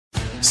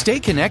Stay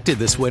connected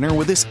this winter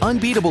with this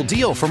unbeatable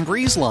deal from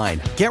BreezeLine.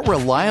 Get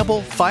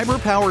reliable,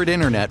 fiber-powered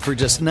internet for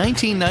just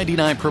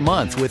 $19.99 per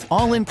month with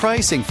all-in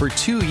pricing for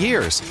 2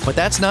 years. But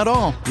that's not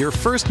all. Your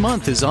first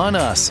month is on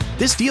us.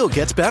 This deal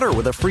gets better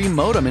with a free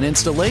modem and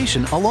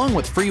installation, along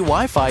with free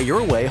Wi-Fi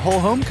your way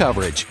whole home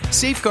coverage.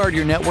 Safeguard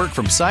your network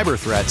from cyber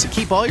threats and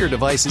keep all your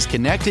devices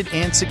connected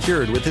and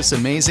secured with this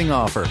amazing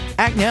offer.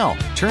 Act now.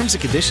 Terms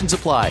and conditions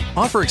apply.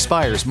 Offer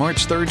expires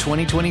March 3rd,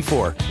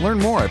 2024. Learn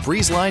more at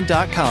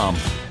breezeline.com.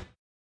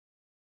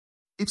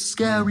 If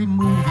scary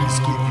movies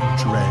give you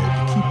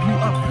dread, keep you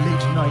up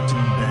late night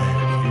in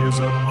bed, here's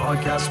a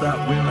podcast that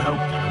will help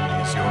you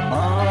ease your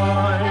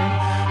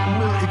mind.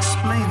 We'll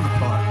explain the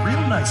plot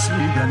real nicely,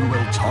 then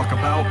we'll talk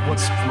about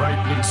what's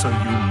frightening so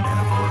you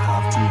never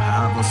have to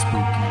have a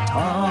spooky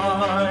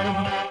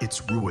time.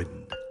 It's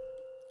Ruined.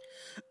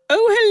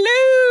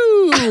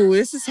 Oh, hello!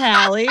 This is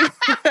Halle.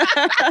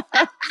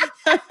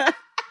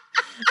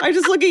 I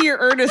just look at your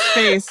earnest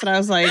face and I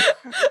was like,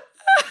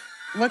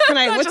 what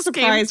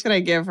surprise can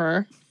I give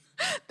her?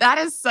 That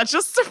is such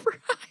a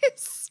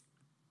surprise.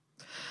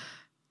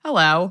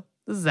 Hello,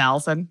 this is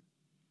Alison.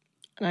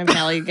 And I'm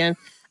Halle again.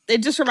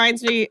 It just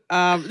reminds me,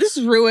 this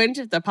is Ruined,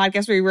 the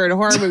podcast where we ruin a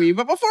horror movie.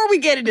 But before we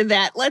get into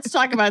that, let's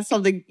talk about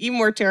something even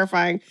more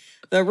terrifying.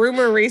 The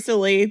rumor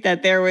recently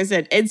that there was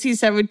an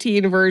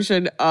NC-17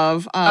 version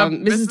of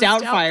Mrs.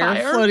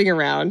 Doubtfire floating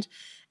around.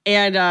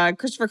 And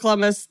Christopher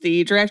Columbus,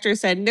 the director,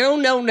 said,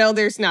 no,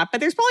 there's not. But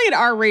there's probably an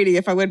R rating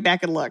if I went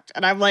back and looked.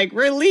 And I'm like,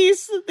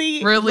 release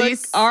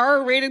the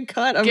R-rated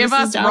cut of Give Mrs.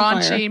 us Doubtfire.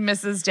 raunchy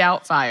Mrs.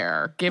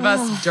 Doubtfire. Give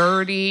us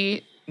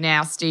dirty,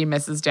 nasty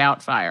Mrs.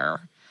 Doubtfire.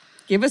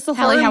 Give us the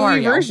horror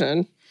movie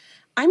version.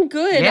 I'm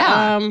good.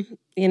 Yeah.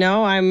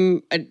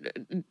 I'm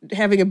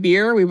having a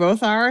beer. We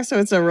both are. So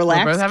it's a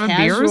relaxed,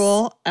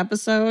 casual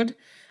episode.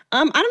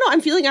 I don't know. I'm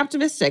feeling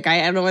optimistic.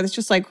 I don't know. It's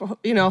just like,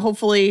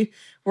 hopefully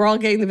we're all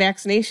getting the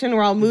vaccination.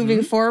 We're all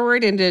moving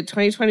forward into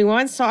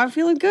 2021. So I'm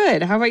feeling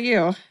good. How about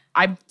you?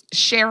 I'm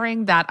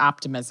sharing that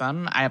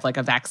optimism. I have like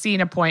a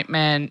vaccine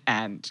appointment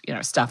and,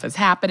 stuff is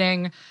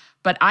happening.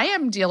 But I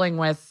am dealing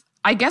with,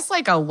 I guess,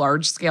 like a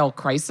large scale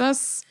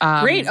crisis.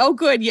 Great. Oh,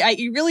 good. Yeah,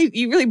 you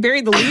really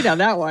buried the lead on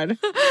that one.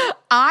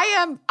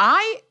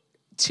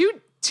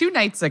 Two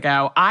nights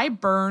ago, I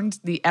burned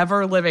the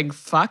ever-living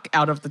fuck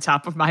out of the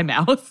top of my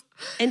mouth.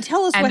 And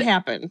tell us what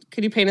happened.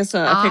 Could you paint us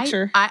a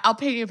picture? I'll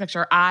paint you a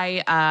picture.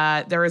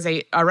 There is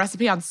a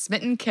recipe on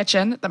Smitten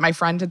Kitchen that my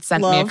friend had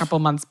sent me a couple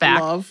months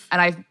back. And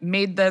I've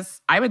made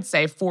this, I would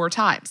say, 4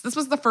 times. This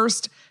was the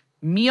first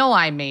meal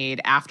I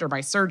made after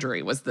my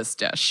surgery was this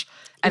dish.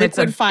 And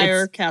Liquid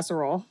fire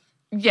casserole.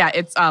 Yeah,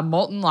 it's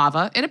molten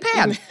lava in a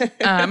pan.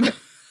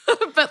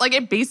 But like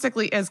it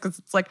basically is because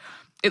it's like,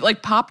 it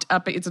like popped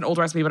up. It's an old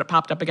recipe, but it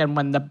popped up again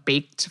when the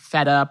baked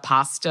feta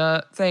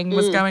pasta thing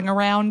was going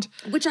around.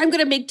 Which I'm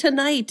going to make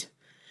tonight.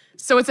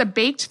 So it's a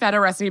baked feta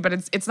recipe, but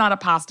it's not a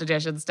pasta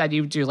dish. Instead,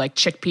 you do like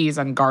chickpeas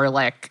and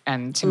garlic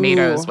and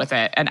tomatoes with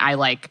it. And I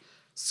like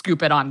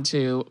scoop it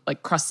onto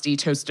like crusty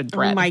toasted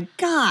bread. Oh my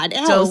God,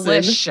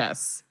 Alison.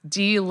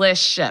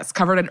 Delicious.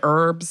 Covered in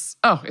herbs.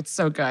 Oh, it's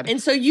so good.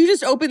 And so you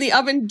just open the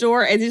oven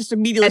door and just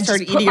immediately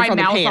started eating it from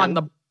the pan. Put my mouth on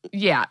the...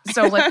 Yeah.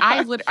 So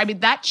like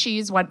that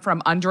cheese went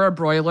from under a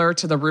broiler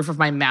to the roof of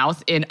my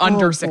mouth in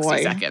under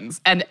 60 seconds.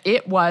 And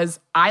it was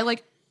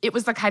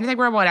the kind of thing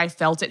where when I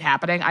felt it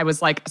happening, I was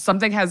like,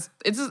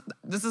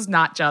 this is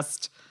not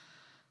just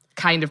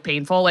kind of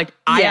painful. Like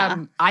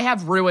I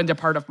have ruined a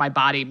part of my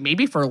body,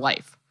 maybe for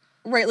life.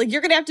 Right. Like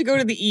you're going to have to go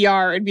to the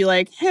ER and be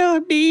like,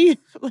 help me.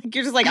 Like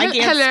you're just like, I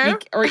can't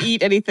speak or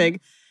eat anything.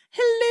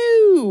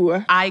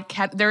 Hello.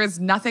 There is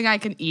nothing I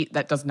can eat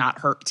that does not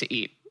hurt to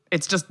eat.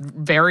 It's just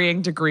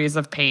varying degrees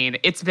of pain.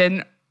 It's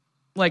been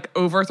like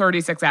over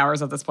 36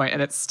 hours at this point,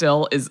 and it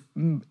still is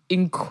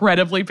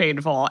incredibly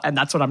painful, and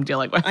that's what I'm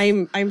dealing with.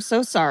 I'm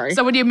so sorry.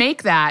 So when you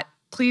make that,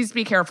 please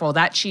be careful.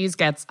 That cheese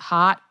gets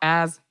hot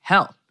as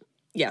hell.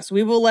 Yes,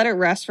 we will let it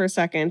rest for a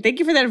second. Thank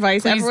you for that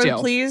advice. Please Everyone,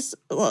 do. Please.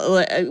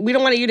 We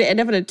don't want you to end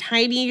up in a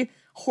tiny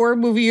horror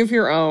movie of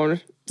your own,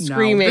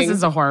 screaming. No, this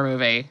is a horror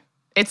movie.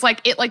 It's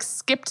like, it like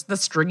skipped the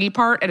stringy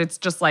part, and it's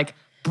just like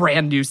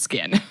brand new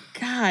skin.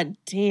 God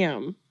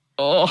damn.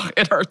 Oh,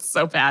 it hurts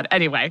so bad.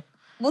 Anyway.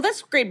 Well,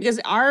 that's great because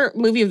our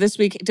movie of this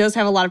week does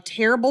have a lot of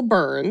terrible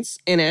burns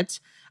in it.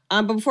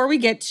 But before we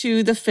get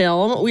to the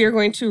film, we are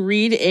going to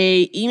read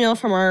a email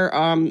from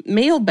our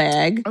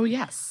mailbag. Oh,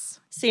 yes.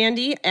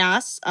 Sandy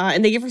asks,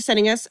 and thank you for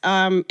sending us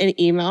an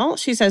email.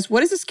 She says,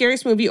 what is the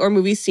scariest movie or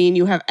movie scene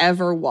you have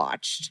ever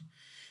watched?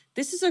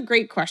 This is a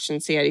great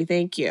question, Sandy.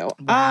 Thank you.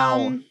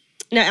 Wow.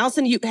 Now,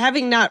 Alison, you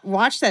having not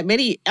watched that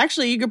many,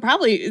 actually, you could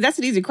probably, that's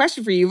an easy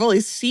question for you. You've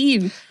only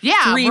seen 3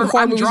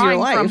 horror movies in your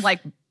life. From like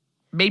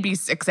maybe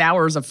 6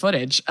 hours of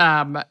footage.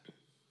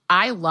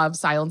 I love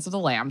Silence of the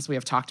Lambs. We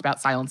have talked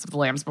about Silence of the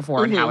Lambs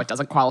before and how it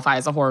doesn't qualify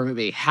as a horror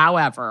movie.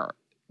 However,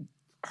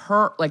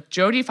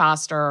 Jodie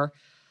Foster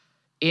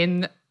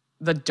in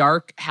the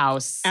dark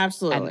house.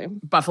 Absolutely.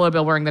 And Buffalo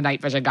Bill wearing the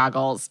night vision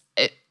goggles.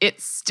 It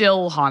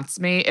still haunts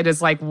me. It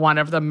is like one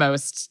of the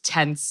most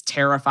tense,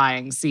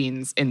 terrifying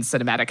scenes in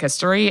cinematic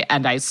history.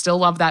 And I still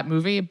love that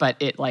movie, but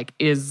it like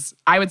is,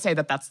 I would say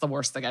that that's the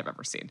worst thing I've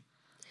ever seen.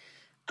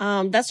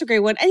 That's a great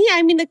one. And yeah,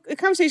 I mean, the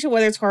conversation,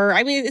 whether it's horror,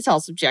 I mean, it's all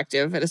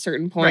subjective at a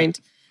certain point.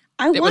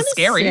 Right. It was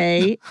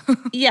scary.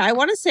 I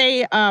want to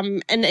say,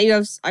 and you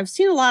know, I've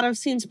seen a lot of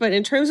scenes, but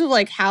in terms of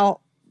like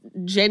how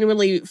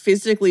genuinely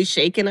physically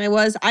shaken I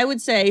was, I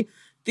would say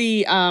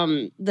the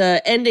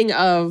ending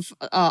of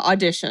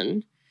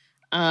Audition,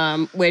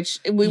 which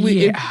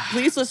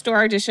please listen to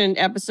our Audition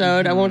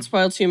episode. I won't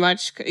spoil too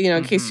much, you know,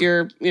 in case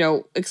you're, you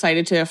know,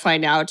 excited to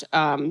find out,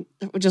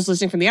 just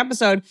listening from the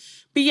episode.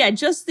 But yeah,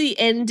 just the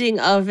ending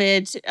of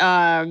it,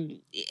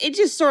 it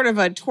just sort of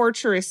a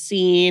torturous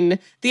scene.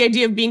 The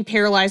idea of being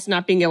paralyzed and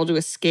not being able to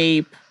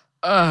escape.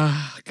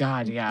 Oh,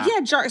 God, yeah.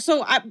 Yeah,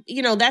 so,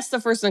 you know, that's the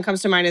first thing that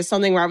comes to mind is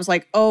something where I was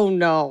like, oh,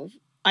 no,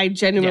 I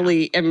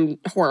genuinely am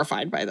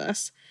horrified by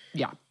this.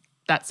 Yeah,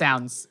 that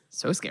sounds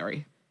so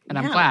scary. And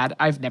I'm glad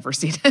I've never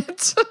seen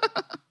it.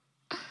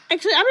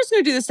 Actually, I'm just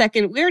going to do the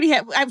second.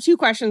 I have 2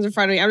 questions in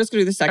front of me. I'm just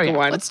going to do the second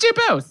one. Let's do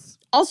both.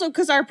 Also,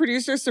 because our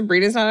producer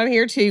Sabrina's not on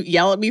here to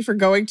yell at me for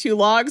going too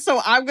long,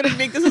 so I'm going to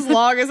make this as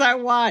long as I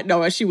want.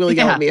 No, she will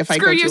yell at me if I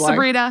go too long. Screw you,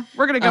 Sabrina.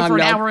 We're going to go for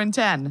an hour and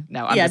 10.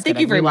 No, I'm just thank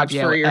kidding. you very much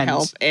for your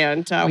help.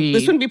 And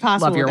this wouldn't be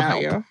possible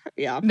without you.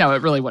 Yeah. No,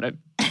 it really wouldn't.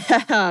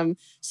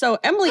 So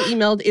Emily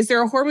emailed, is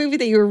there a horror movie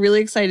that you were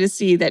really excited to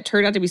see that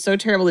turned out to be so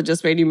terrible that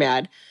just made you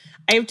mad?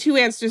 I have 2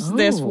 answers to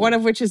this, one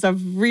of which is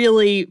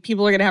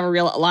people are going to have a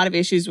lot of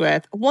issues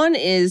with. One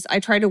is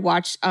I tried to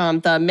watch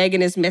the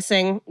Megan is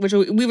Missing, which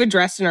we've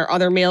addressed in our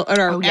other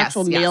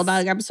actual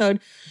mailbag episode.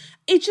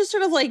 It's just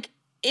sort of like,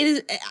 it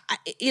is,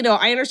 you know,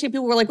 I understand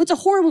people were like, what's a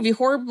horror movie?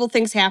 Horrible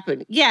things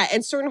happen. Yeah,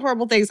 and certain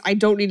horrible things I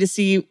don't need to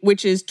see,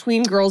 which is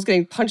tween girls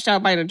getting punched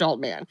out by an adult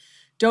man.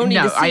 Don't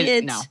need to see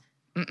it. No.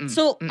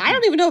 So I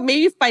don't even know.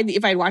 Maybe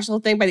if I'd watched the whole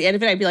thing, by the end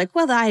of it, I'd be like,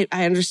 well, I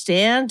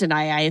understand, and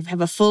I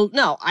have a full.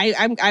 No,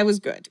 I was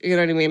good. You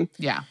know what I mean?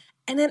 Yeah.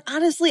 And then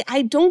honestly,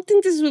 I don't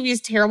think this movie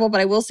is terrible, but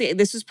I will say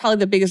this is probably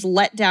the biggest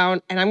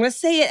letdown, and I'm going to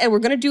say it, and we're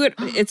going to do it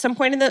at some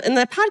point in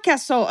the podcast.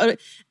 So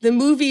the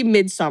movie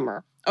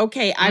Midsommar.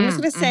 Okay, I'm just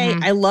going to say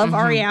I love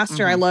Ari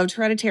Aster. I loved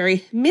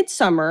Hereditary.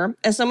 Midsommar,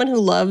 as someone who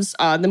loves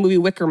the movie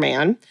Wicker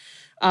Man,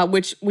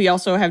 which we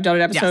also have done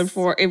an episode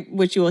for,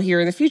 which you will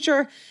hear in the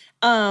future.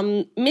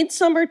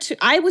 Midsommar,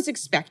 I was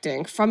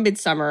expecting from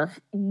Midsommar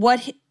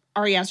what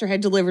Ari Aster had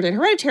delivered in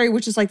Hereditary,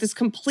 which is like this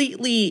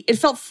completely, it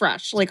felt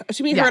fresh. Like,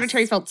 to me,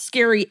 Hereditary felt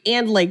scary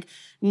and like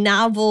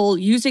novel,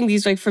 using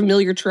these like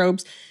familiar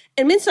tropes.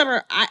 And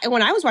Midsommar,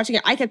 when I was watching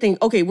it, I kept thinking,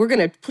 okay, we're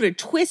going to put a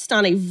twist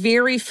on a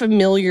very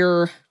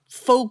familiar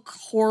folk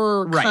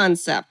horror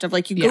concept of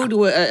like you go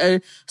to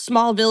a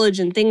small village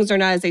and things are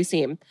not as they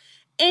seem.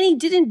 And he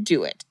didn't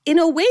do it in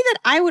a way that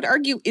I would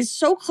argue is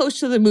so close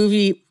to the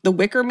movie The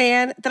Wicker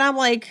Man that I'm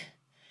like,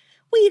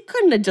 well, you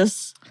couldn't have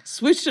just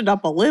switched it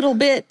up a little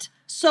bit.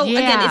 So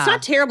again, it's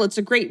not terrible. It's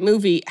a great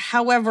movie.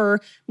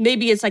 However,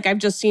 maybe it's like I've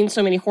just seen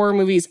so many horror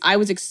movies. I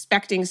was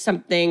expecting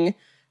something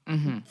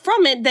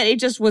from it that it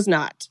just was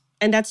not.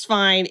 And that's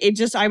fine.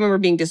 I remember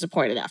being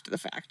disappointed after the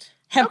fact.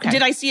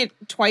 Did I see it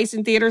twice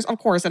in theaters? Of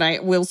course. And I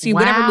will see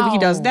whatever movie he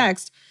does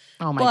next.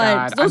 Oh my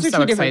God. I'm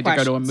so excited to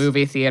go to a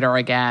movie theater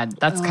again.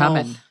 That's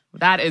coming.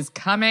 That is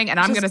coming. And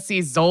I'm going to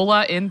see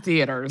Zola in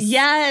theaters.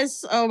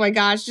 Yes. Oh my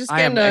gosh. Just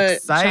getting a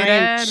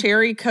giant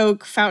cherry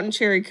Coke, fountain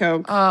cherry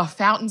Coke. Oh,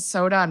 fountain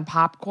soda and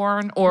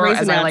popcorn. Or Raisinets.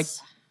 As I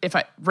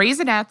like,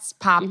 Raisinets,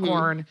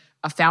 popcorn,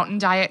 a fountain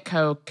Diet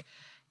Coke,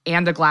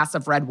 and a glass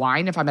of red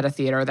wine, if I'm at a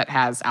theater that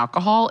has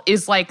alcohol,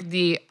 is like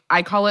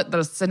I call it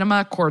the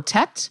cinema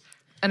quartet.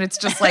 And it's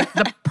just like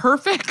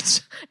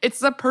it's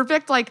the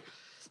perfect like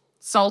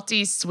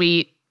salty,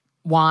 sweet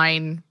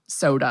wine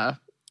soda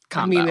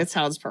combo. I mean, it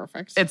sounds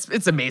perfect.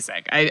 It's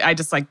amazing. I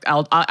just like,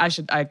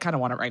 I kind of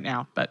want it right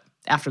now, but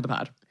after the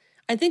pod.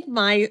 I think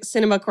my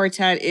cinema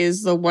quartet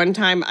is the one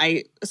time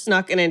I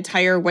snuck an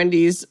entire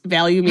Wendy's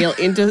value meal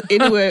into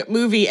a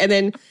movie and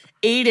then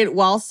ate it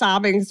while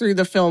sobbing through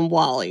the film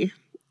WALL-E.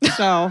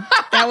 So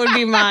that would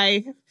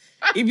be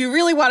if you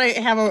really want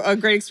to have a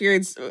great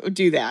experience,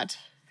 do that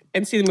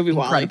and see the movie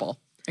WALL-E.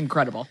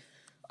 Incredible.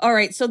 All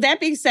right. So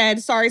that being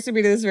said, sorry,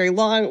 Sabrina, this is very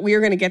long. We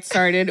are going to get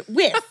started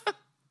with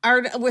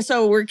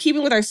so we're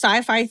keeping with our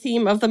sci-fi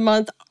theme of the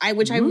month,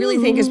 which I really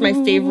think is my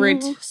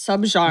favorite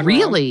subgenre.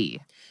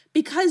 Really?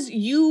 Because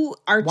you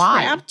are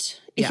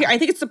trapped. Yeah. I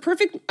think it's the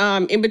perfect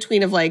in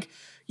between of like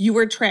you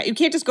were trapped. You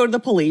can't just go to the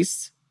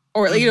police.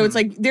 Or, you know, it's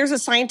like there's a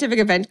scientific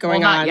event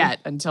going on. Not yet,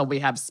 until we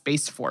have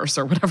Space Force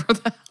or whatever.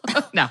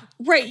 No.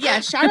 Right, yeah.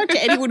 Shout out to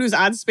anyone who's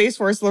on Space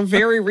Force, the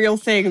very real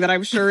thing that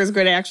I'm sure is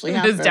going to actually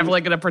happen. It is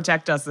definitely going to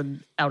protect us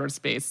in outer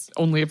space,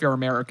 only if you're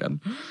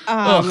American.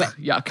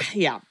 Yuck.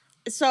 Yeah.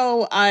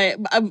 So,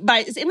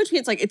 but in between,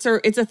 it's like it's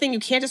a thing. You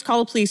can't just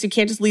call the police. You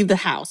can't just leave the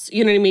house.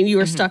 You know what I mean?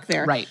 You are stuck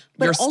there. Right.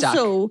 But you're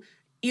also, stuck.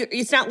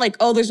 it's not like,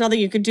 oh, there's nothing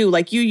you could do.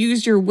 Like, you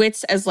use your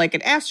wits as like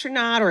an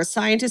astronaut or a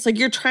scientist. Like,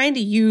 you're trying to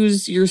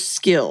use your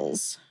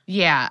skills.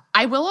 Yeah.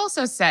 I will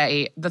also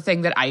say the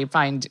thing that I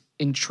find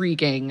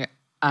intriguing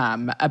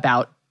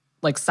about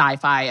like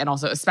sci-fi and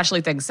also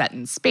especially things set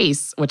in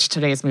space, which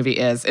today's movie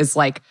is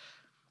like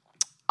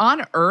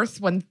on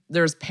Earth when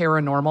there's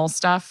paranormal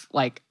stuff,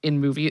 like in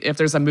movie, if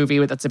there's a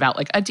movie that's about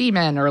like a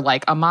demon or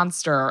like a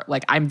monster,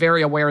 like I'm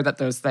very aware that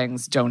those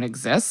things don't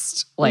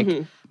exist. Like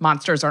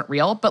monsters aren't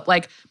real, but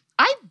like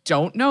I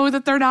don't know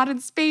that they're not in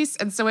space.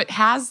 And so it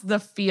has the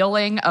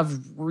feeling of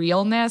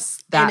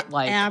realness that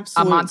like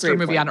a monster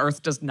movie on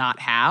Earth does not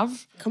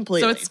have.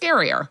 Completely. So it's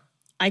scarier.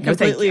 I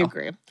completely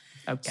agree.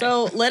 Okay.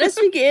 So let us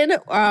begin.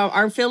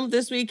 Our film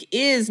this week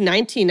is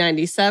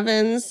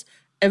 1997's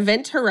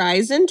Event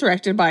Horizon,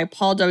 directed by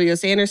Paul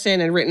W.S.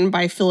 Anderson and written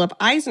by Philip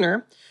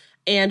Eisner.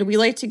 And we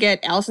like to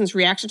get Allison's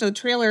reaction to the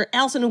trailer.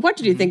 Allison, what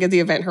did you think of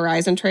the Event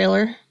Horizon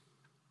trailer?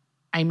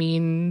 I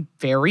mean,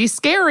 very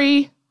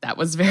scary. That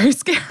was very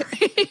scary.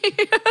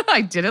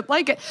 I didn't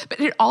like it. But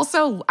it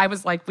also, I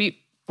was like,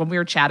 when we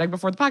were chatting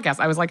before the podcast,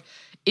 I was like,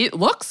 it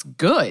looks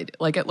good.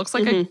 Like, it looks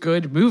like a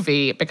good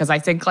movie because I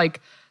think like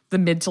the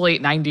mid to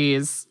late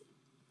 90s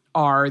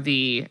are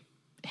the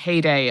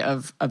heyday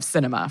of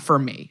cinema for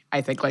me.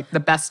 I think like the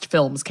best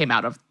films came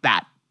out of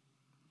that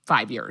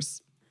 5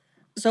 years.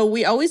 So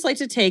we always like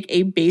to take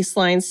a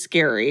baseline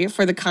scary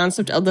for the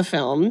concept of the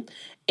film.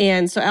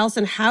 And so,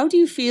 Allison, how do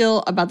you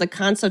feel about the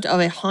concept of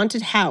a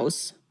haunted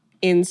house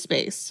in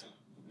space?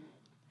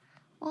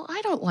 Well,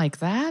 I don't like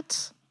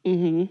that. I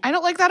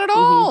don't like that at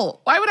all.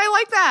 Why would I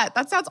like that?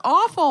 That sounds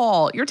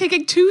awful. You're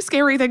taking two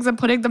scary things and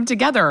putting them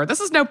together. This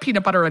is no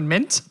peanut butter and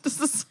mint. This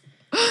is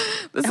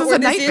a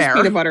nightmare. This is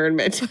peanut butter and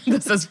mint.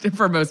 This is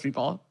for most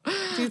people.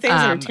 Two things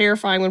that are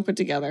terrifying when put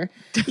together.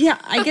 Yeah,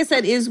 I guess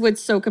that is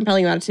what's so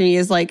compelling about it to me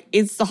is like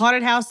it's the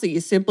haunted house that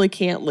you simply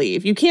can't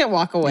leave. You can't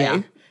walk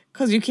away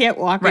because you can't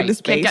walk into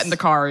space. Can't get in the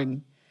car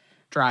and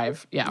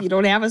drive. Yeah. You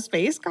don't have a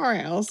space car,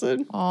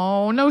 Allison.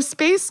 Oh, no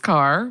space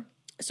car.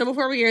 So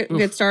before we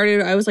get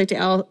started, I always like to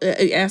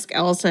ask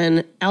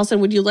Allison,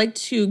 would you like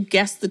to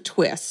guess the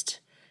twist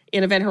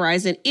in Event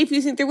Horizon if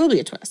you think there will be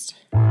a twist?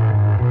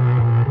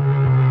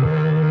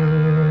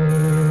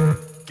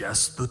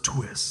 Guess the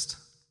twist.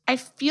 I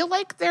feel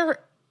like there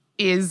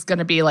is going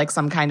to be like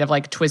some kind of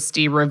like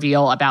twisty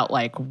reveal about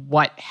like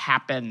what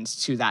happened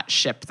to that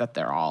ship that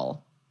they're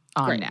all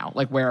on now,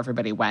 like where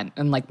everybody went.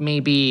 And like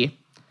maybe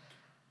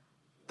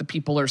the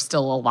people are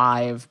still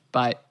alive,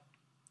 but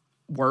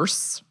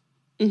worse.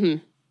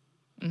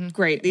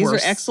 Great. These are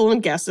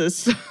excellent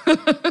guesses.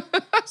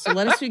 So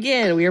let us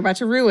begin. We are about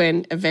to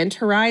ruin Event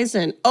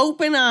Horizon.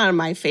 Open on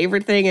my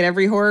favorite thing in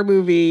every horror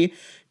movie.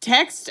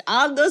 Text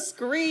on the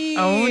screen.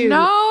 Oh,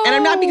 no. And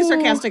I'm not being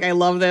sarcastic. I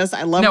love this.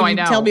 I love when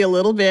you tell me a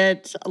little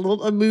bit, a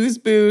little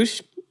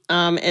amuse-bouche.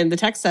 And the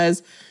text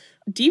says,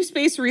 Deep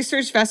Space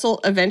Research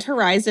Vessel Event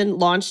Horizon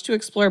launched to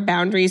explore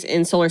boundaries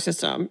in solar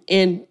system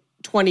in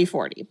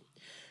 2040.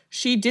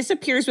 She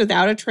disappears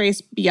without a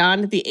trace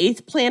beyond the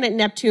 8th planet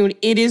Neptune.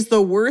 It is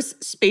the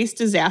worst space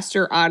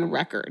disaster on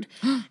record.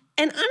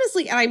 And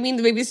honestly, and I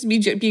mean, maybe this is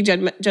being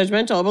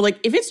judgmental, but like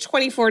if it's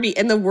 2040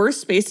 and the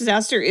worst space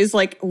disaster is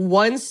like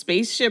one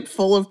spaceship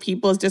full of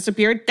people has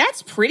disappeared,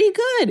 that's pretty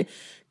good.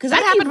 Because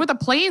that happened with a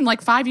plane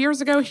like 5 years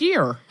ago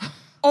here.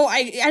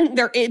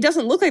 It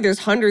doesn't look like there's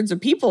hundreds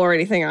of people or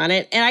anything on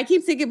it. And I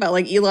keep thinking about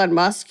like Elon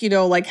Musk, you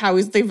know, like how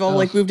they've all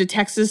like moved to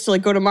Texas to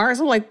like go to Mars.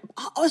 I'm like,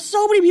 oh,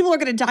 so many people are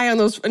going to die on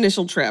those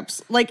initial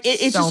trips. Like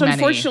it's so just many.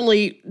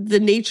 Unfortunately the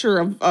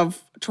nature of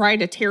trying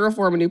to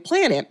terraform a new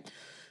planet.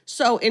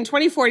 So in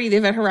 2040, the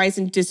Event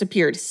Horizon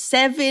disappeared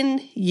 7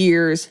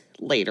 years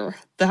later.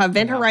 The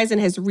Event Horizon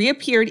has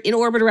reappeared in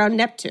orbit around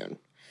Neptune.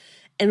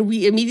 And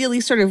we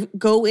immediately sort of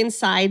go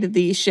inside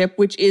the ship,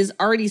 which is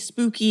already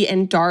spooky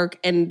and dark,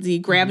 and the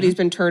gravity's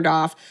been turned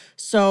off.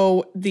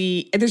 So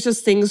there's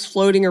just things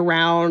floating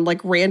around, like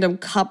random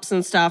cups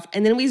and stuff.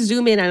 And then we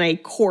zoom in on a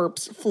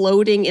corpse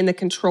floating in the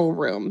control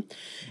room.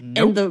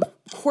 Nope. And the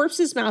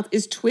corpse's mouth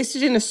is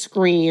twisted in a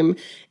scream.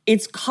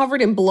 It's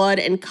covered in blood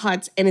and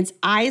cuts, and its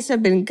eyes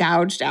have been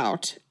gouged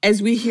out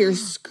as we hear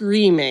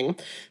screaming.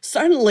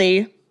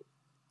 Suddenly,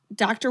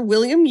 Dr.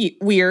 William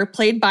Weir,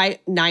 played by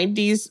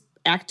 90s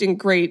acting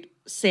great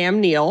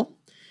Sam Neill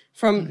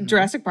from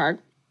Jurassic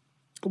Park,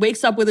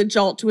 wakes up with a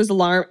jolt to his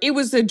alarm. It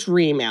was a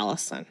dream,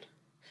 Allison.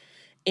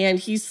 And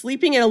he's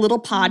sleeping in a little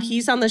pod.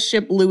 He's on the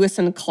ship Lewis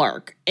and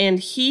Clark. And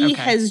he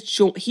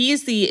he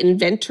is the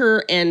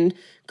inventor and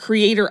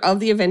creator of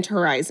the Event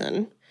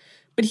Horizon.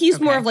 But he's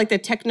more of like the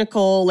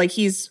technical, like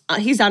he's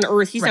on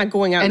Earth. He's not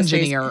going out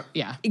engineer,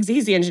 into space.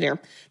 He's the engineer.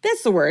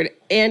 That's the word.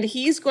 And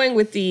he's going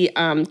with the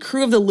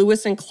crew of the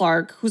Lewis and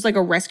Clark, who's like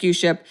a rescue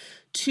ship,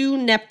 to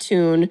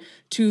Neptune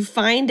to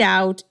find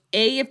out,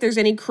 A, if there's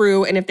any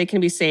crew and if they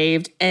can be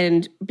saved,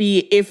 and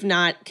B, if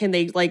not, can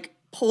they like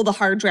pull the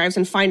hard drives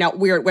and find out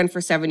where it went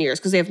for 7 years,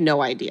 because they have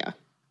no idea.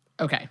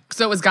 Okay.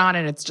 So it was gone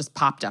and it's just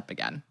popped up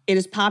again. It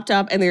has popped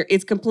up and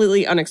it's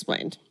completely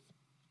unexplained.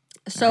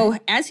 So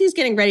as he's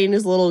getting ready in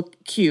his little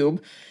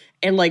cube,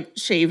 and like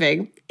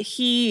shaving.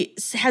 He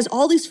has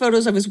all these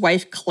photos of his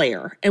wife,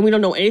 Claire, and we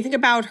don't know anything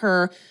about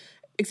her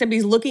except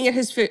he's looking at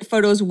his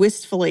photos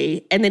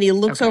wistfully, and then he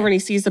looks over and he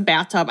sees the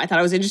bathtub. I thought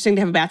it was interesting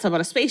to have a bathtub on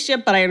a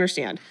spaceship, but I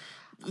understand.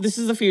 This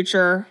is the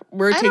future.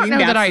 We're taking baths in space. I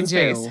don't know that I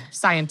do,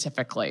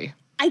 scientifically.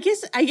 I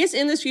guess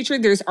in this future,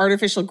 there's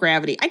artificial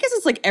gravity. I guess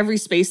it's like every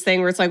space thing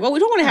where it's like, well, we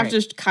don't want to have to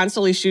just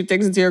constantly shoot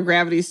things in zero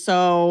gravity,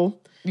 so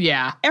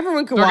yeah,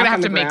 everyone can walk on the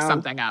ground. They're going to have to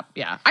make something up,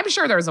 yeah. I'm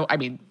sure there's,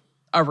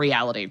 a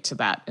reality to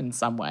that in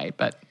some way,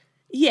 but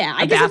yeah,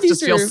 I guess bath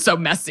just feels so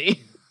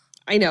messy.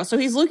 I know. So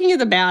he's looking at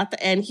the bath,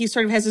 and he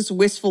sort of has this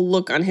wistful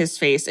look on his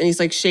face, and he's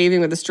like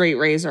shaving with a straight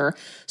razor.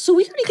 So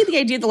we already get the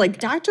idea that like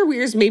Dr.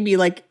 Weir's maybe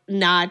like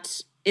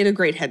not in a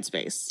great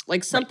headspace.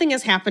 Like something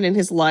has happened in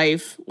his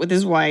life with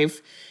his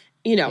wife,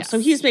 so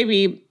he's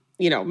maybe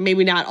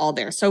not all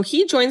there. So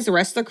he joins the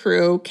rest of the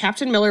crew.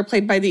 Captain Miller,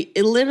 played by the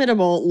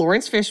illimitable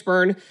Lawrence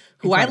Fishburne,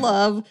 who I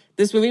love.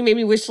 This movie made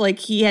me wish like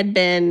he had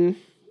been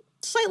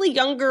slightly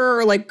younger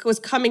or like was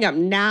coming up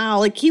now.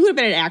 Like he would have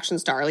been an action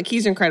star. Like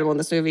he's incredible in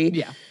this movie.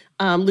 Yeah.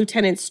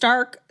 Lieutenant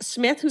Stark,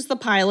 Smith, who's the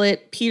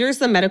pilot, Peter's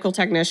the medical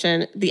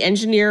technician, the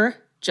engineer,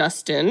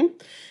 Justin,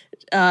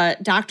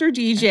 Dr.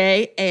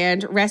 DJ,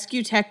 and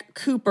rescue tech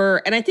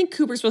Cooper. And I think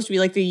Cooper's supposed to be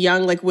like the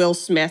young, like Will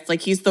Smith.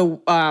 Like he's the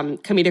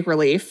comedic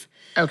relief.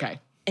 Okay.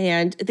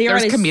 And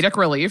there's comedic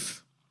relief.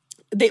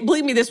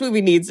 Believe me, this movie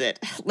needs it.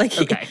 Like,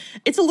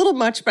 it's a little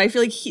much, but I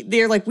feel like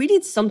they're like, we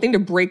need something to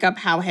break up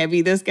how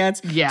heavy this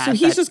gets. Yeah. So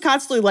he's just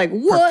constantly like,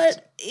 what?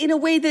 Perfect. In a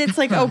way that it's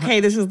like,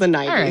 okay, this is the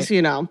 90s,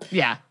 right.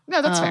 Yeah.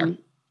 No, that's fair.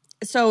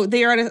 So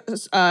they are on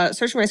a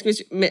search and rescue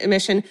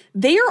mission.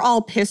 They are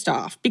all pissed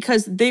off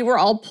because they were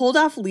all pulled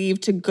off leave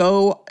to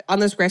go on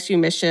this rescue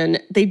mission.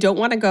 They don't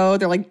want to go.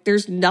 They're like,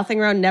 there's nothing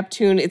around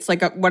Neptune. It's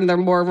like one of the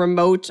more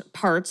remote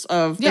parts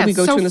of that we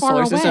go to in the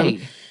solar system.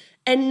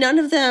 And none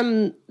of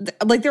them,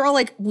 like, they're all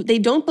like, they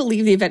don't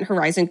believe the Event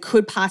Horizon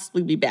could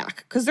possibly be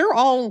back because they're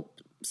all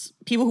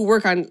people who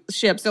work on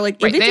ships. They're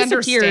like, if it they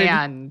disappeared,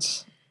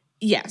 understand.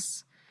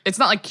 Yes. It's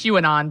not like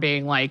QAnon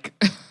being like,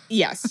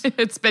 yes,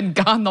 it's been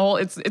gone the whole,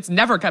 it's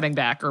never coming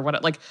back or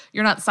what. Like,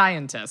 you're not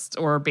scientists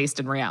or based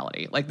in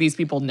reality. Like, these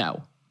people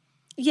know.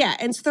 Yeah,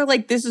 and so they're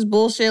like, this is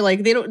bullshit.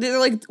 Like, they're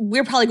like,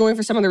 we're probably going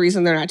for some other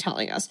reason they're not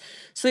telling us.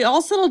 So they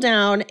all settle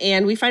down,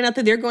 and we find out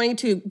that they're going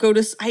to go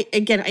to,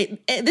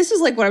 this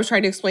is like what I was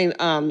trying to explain,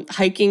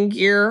 hiking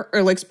gear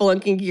or like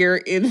spelunking gear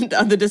in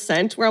The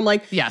Descent, where I'm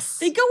like, yes,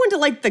 they go into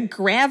like the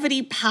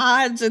gravity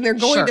pods, and they're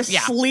going to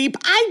sleep.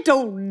 I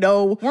don't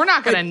know. We're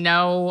not going to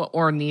know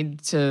or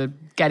need to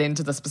get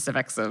into the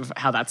specifics of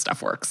how that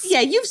stuff works.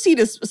 Yeah, you've seen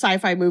a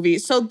sci-fi movie.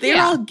 So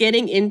they're all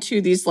getting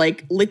into these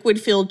like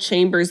liquid-filled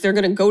chambers. They're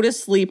going to go to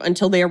sleep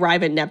until they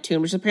arrive at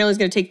Neptune, which apparently is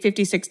going to take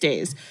 56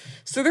 days.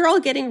 So they're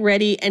all getting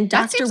ready, and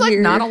Dr. That seems like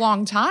not a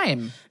long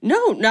time.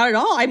 No, not at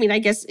all. I mean, I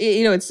guess,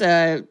 it's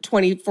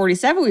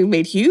 2047. We've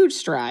made huge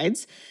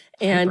strides.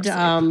 And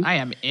I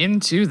am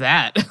into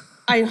that.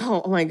 I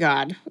know. Oh my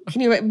God.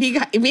 Can you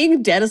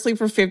being dead asleep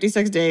for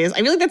 56 days?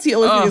 I feel like that's the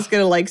only thing that's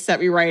going to like set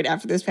me right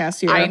after this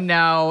past year. I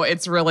know.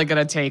 It's really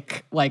going to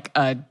take like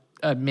a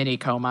mini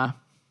coma.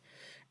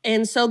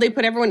 And so they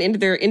put everyone into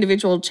their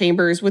individual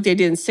chambers with the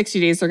idea in 60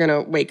 days they're going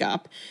to wake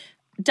up.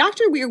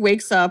 Dr. Weir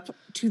wakes up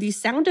to the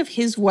sound of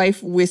his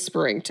wife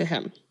whispering to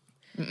him.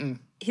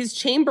 His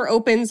chamber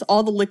opens,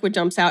 all the liquid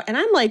jumps out. And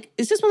I'm like,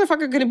 is this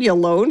motherfucker going to be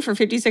alone for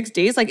 56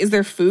 days? Like, is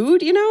there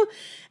food,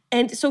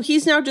 And so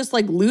he's now just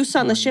like loose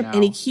on the ship,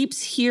 and he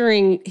keeps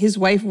hearing his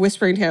wife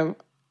whispering to him,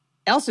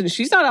 Alison,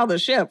 she's not on the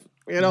ship.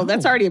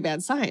 That's already a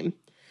bad sign.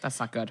 That's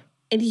not good.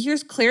 And he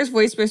hears Claire's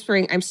voice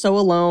whispering, I'm so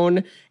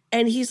alone.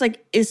 And he's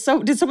like, did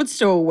someone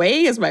stow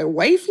away? Is my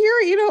wife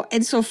here?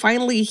 And so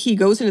finally he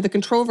goes into the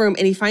control room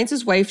and he finds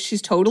his wife. She's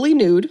totally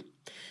nude.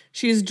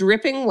 She is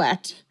dripping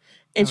wet.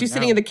 And she's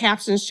sitting in the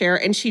captain's chair,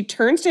 and she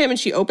turns to him and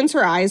she opens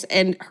her eyes,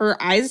 and her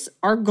eyes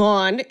are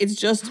gone. It's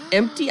just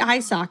empty eye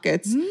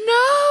sockets.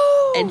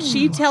 No! And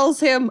she tells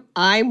him,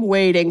 I'm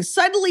waiting.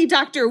 Suddenly,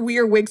 Dr.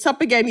 Weir wakes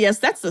up again. Yes,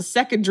 that's the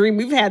second dream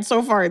we've had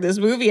so far in this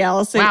movie,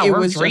 Allison. Wow, it we're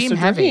was dream just a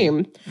heavy.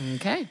 dream.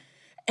 Okay.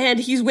 And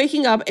he's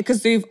waking up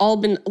because they've all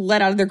been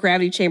let out of their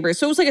gravity chamber.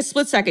 So it was like a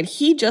split second.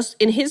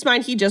 In his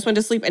mind, he just went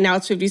to sleep, and now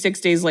it's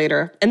 56 days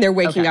later, and they're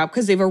waking up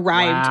because they've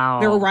arrived. Wow.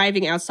 They're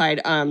arriving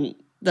outside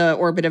the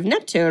orbit of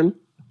Neptune.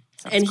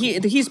 And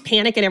he's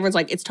panicking. Everyone's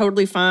like, it's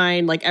totally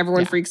fine. Like,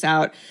 everyone freaks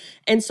out.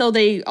 And so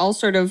they all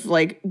sort of,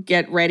 like,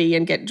 get ready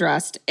and get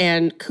dressed.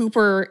 And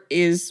Cooper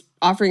is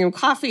offering him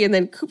coffee. And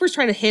then Cooper's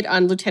trying to hit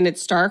on Lieutenant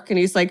Stark. And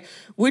he's like,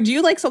 would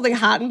you like something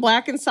hot and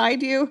black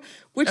inside you?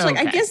 Which, like,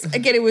 I guess,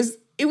 again, it was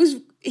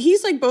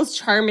he's, like, both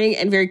charming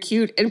and very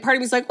cute. And part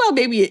of me's like, well,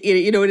 maybe,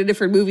 in a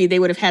different movie, they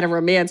would have had a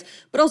romance.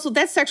 But also,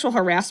 that's sexual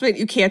harassment.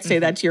 You can't say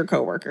that to your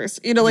coworkers.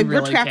 Like,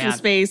 we're trapped in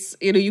space.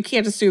 You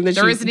can't assume that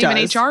there isn't even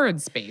HR in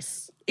space.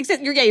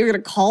 Except you're going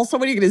to call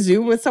someone, you're going to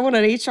Zoom with someone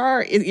on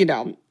HR,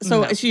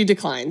 So she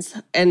declines.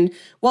 And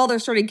while they're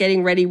sort of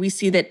getting ready, we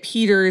see that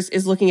Peters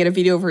is looking at a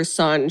video of her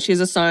son. She has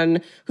a son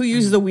who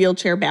uses a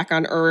wheelchair back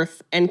on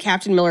Earth. And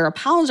Captain Miller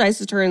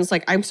apologizes to her and is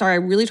like, I'm sorry, I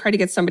really tried to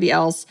get somebody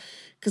else.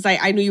 because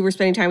I knew you were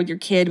spending time with your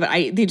kid, but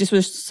they just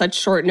was such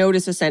short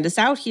notice to send us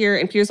out here.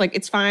 And Peter's like,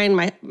 it's fine.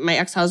 My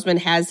ex-husband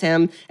has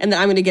him, and then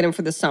I'm going to get him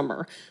for the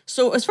summer.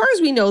 So as far as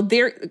we know,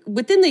 they're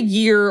within the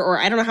year, or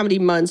I don't know how many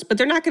months, but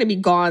they're not going to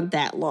be gone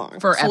that long.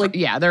 Forever.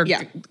 So they're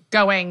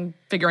going,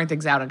 figuring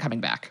things out and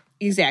coming back.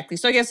 Exactly.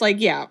 So I guess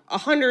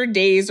 100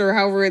 days or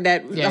however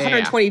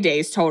 120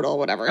 days total,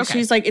 whatever. Okay.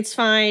 She's like, it's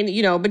fine,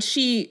 but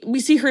we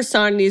see her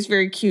son and he's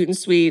very cute and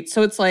sweet.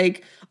 So it's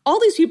like all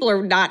these people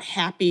are not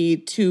happy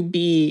to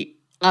be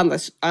on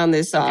this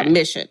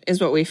mission is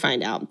what we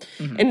find out.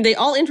 Mm-hmm. And they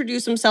all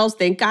introduce themselves.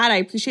 Thank God. I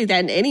appreciate that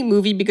in any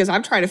movie because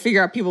I'm trying to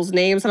figure out people's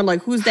names. And I'm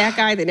like, who's that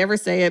guy? They never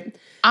say it.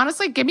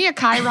 Honestly, give me a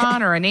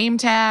chyron or a name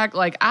tag.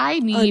 I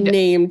need a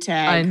name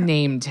tag. A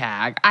name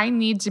tag. I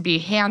need to be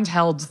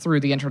handheld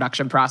through the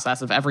introduction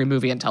process of every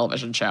movie and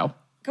television show.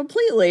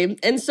 Completely.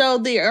 And so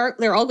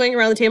they're all going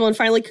around the table, and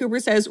finally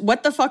Cooper says,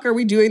 what the fuck are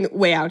we doing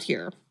way out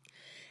here?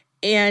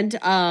 And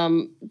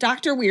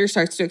Dr. Weir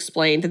starts to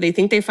explain that they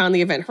think they found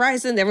the Event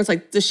Horizon. Everyone's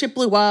like, the ship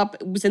blew up.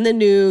 It was in the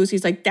news.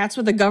 He's like, that's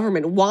what the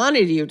government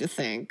wanted you to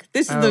think.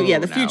 This is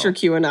the future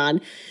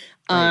QAnon.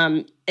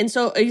 Right. And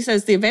so he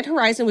says the Event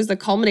Horizon was the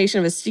culmination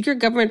of a secret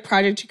government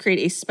project to create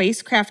a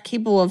spacecraft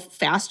capable of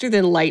faster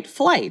than light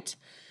flight.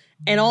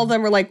 And all of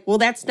them were like, well,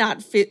 that's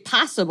not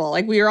possible.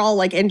 We are all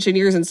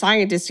engineers and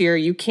scientists here.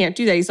 You can't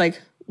do that. He's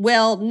like,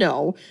 well,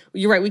 no,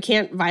 you're right. We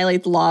can't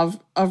violate the law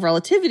of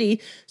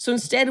relativity. So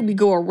instead, we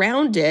go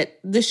around it.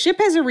 The ship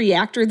has a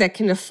reactor that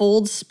can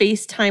fold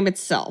space-time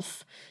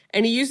itself.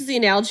 And he uses the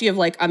analogy of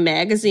a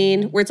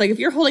magazine, where it's if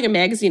you're holding a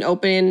magazine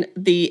open,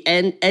 the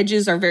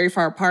edges are very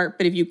far apart,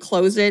 but if you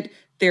close it,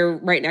 they're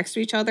right next to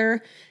each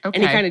other. Okay.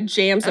 And he kind of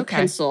jams a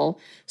pencil.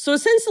 So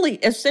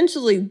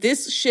essentially,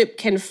 this ship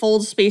can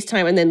fold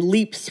space-time and then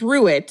leap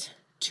through it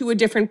to a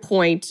different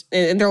point.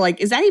 And they're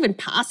like, is that even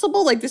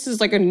possible? This is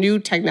a new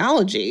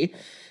technology.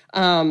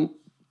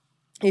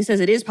 He says,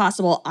 it is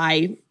possible.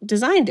 I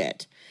designed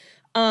it.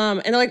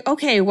 And they're like,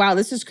 okay, wow,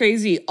 this is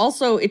crazy.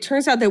 Also, it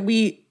turns out that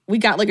we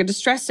got a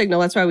distress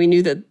signal. That's why we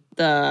knew that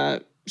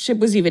the ship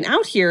was even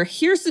out here.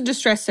 Here's the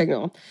distress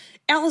signal.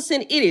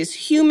 Alison, it is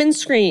human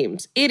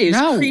screams. It is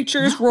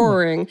creatures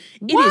roaring.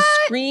 What?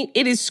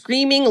 It is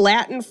screaming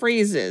Latin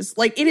phrases.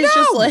 It is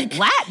just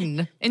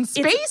Latin in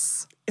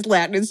space? It's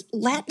Latin. It's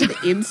Latin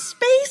in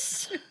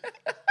space.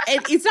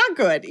 And it's not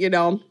good,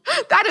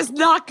 That is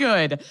not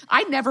good.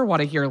 I never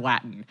want to hear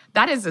Latin.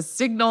 That is a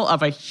signal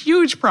of a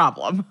huge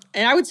problem.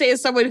 And I would say,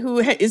 as someone who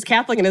is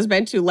Catholic and has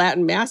been to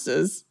Latin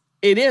masses,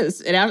 it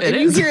is. If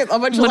you hear a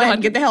bunch of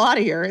Latin, get the hell out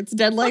of here. It's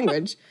dead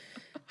language.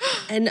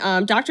 And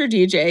Dr.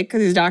 DJ,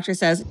 because his doctor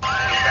says,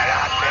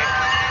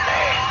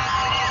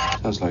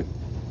 sounds like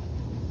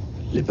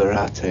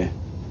liberate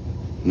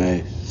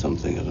me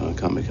something. I don't know. I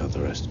can't make out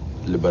the rest.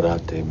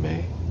 Liberate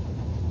me.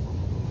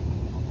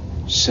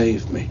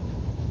 Save me.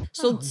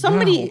 So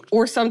somebody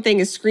or something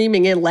is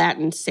screaming in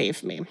Latin,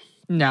 save me.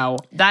 No,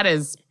 that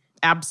is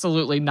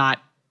absolutely not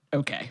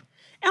okay.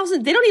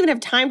 Alison, they don't even have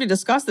time to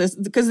discuss this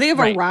because they have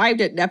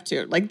arrived at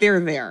Neptune. They're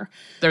there.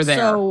 They're there.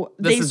 So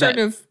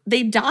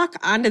they dock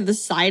onto the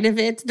side of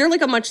it. They're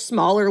a much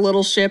smaller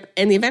little ship.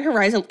 And the Event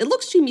Horizon, it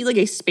looks to me like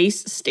a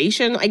space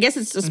station. I guess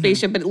it's a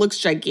spaceship, but it looks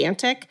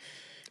gigantic.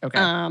 Okay.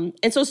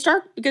 And so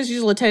Stark, because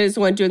she's a lieutenant, is the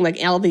one doing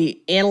all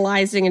the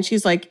analyzing. And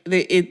she's like,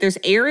 there's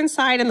air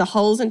inside and the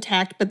hull's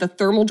intact, but the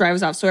thermal drive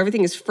is off. So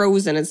everything is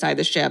frozen inside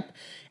the ship.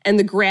 And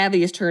the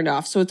gravity is turned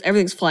off. So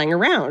everything's flying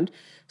around.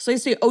 So they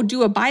say,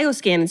 do a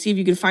bioscan and see if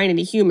you can find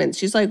any humans.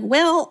 She's like,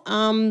 well,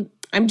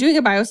 I'm doing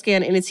a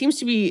bioscan, and it seems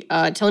to be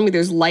telling me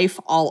there's life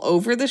all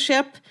over the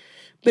ship,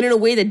 but in a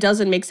way that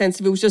doesn't make sense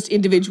if it was just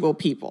individual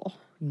people.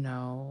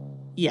 No.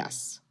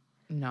 Yes.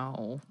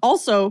 No.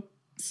 Also,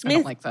 Smith, I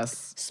don't like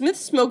this. Smith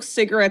smokes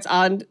cigarettes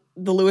on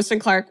the Lewis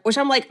and Clark, which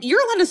I'm like, you're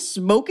allowed to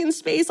smoke in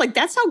space?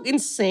 That's how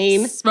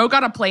insane. Smoke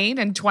on a plane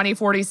in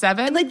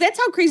 2047? And that's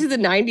how crazy the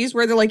 90s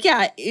were. They're like,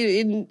 yeah,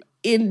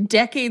 in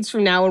decades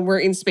from now when we're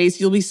in space,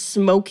 you'll be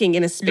smoking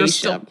in a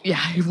spaceship.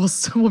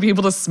 We'll be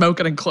able to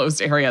smoke in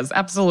enclosed areas.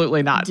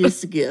 Absolutely not.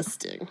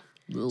 Disgusting.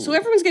 So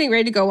everyone's getting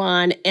ready to go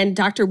on, and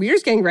Dr.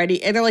 Weir's getting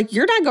ready, and they're like,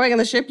 you're not going on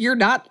the ship. You're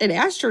not an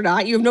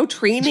astronaut. You have no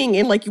training.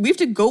 And we have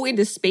to go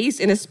into space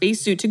in a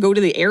spacesuit to go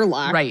to the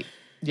airlock. Right.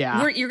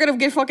 Yeah. You're going to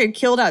get fucking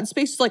killed out in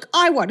space. It's like,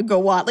 I want to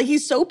go on.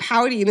 He's so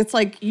pouty, and it's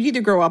like, you need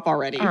to grow up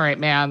already. All right,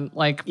 man.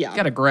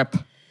 Get a grip.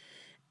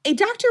 A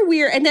Dr.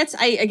 Weir, and that's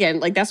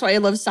why I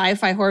love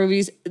sci-fi horror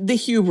movies, the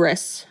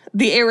hubris,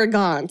 the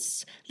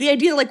arrogance, the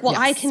idea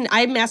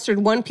I mastered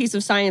one piece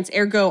of science,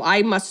 ergo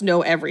I must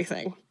know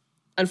everything.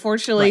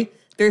 Unfortunately,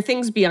 there are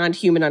things beyond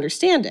human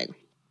understanding.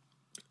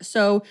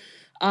 So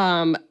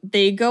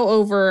they go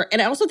over,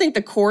 and I also think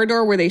the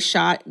corridor where they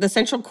shot, the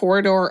central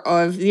corridor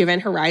of the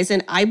Event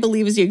Horizon, I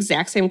believe is the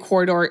exact same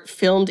corridor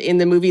filmed in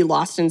the movie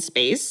Lost in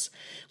Space.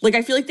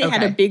 I feel like they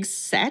had a big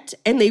set,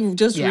 and they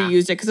just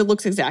reused it because it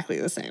looks exactly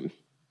the same.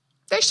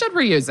 They should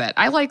reuse it.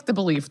 I like the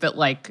belief that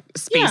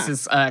space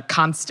is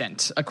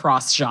constant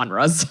across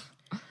genres.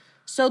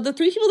 So the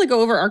three people that go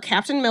over are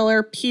Captain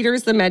Miller,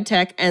 Peters the med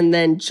tech, and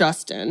then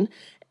Justin.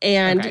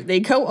 And they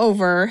go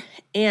over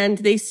and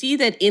they see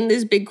that in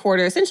this big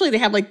corridor, essentially they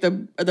have like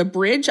the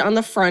bridge on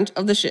the front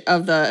of the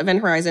of the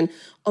Event Horizon,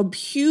 a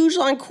huge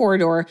long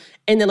corridor,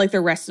 and then like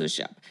the rest of the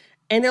ship.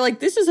 And they're like,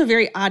 this is a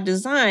very odd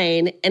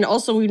design. And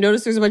also we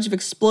noticed there's a bunch of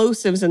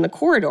explosives in the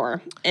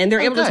corridor. And they're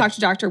able to talk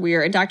to Dr.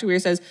 Weir. And Dr. Weir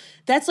says,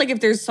 that's like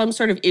if there's some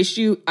sort of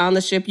issue on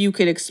the ship, you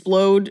could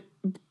explode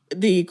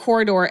the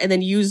corridor and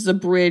then use the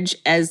bridge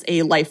as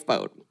a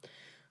lifeboat.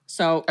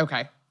 So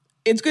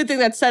it's a good thing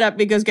that's set up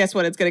because guess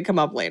what? It's going to come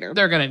up later.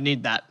 They're going to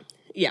need that.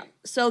 Yeah.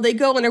 So they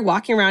go and they're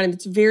walking around and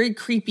it's very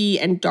creepy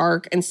and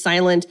dark and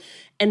silent.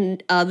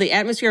 And the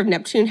atmosphere of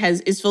Neptune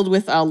is filled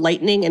with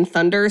lightning and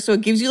thunder. So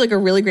it gives you like a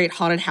really great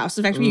haunted house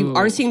effect where you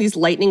are seeing these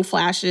lightning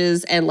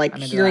flashes and like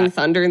hearing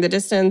thunder in the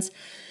distance.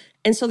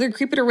 And so they're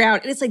creeping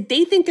around. And it's like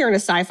they think they're in a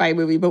sci-fi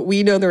movie, but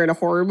we know they're in a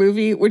horror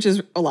movie, which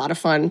is a lot of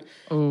fun.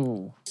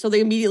 Ooh. So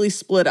they immediately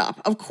split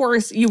up. Of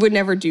course, you would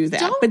never do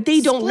that. But they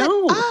don't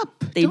know.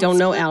 They don't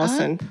know,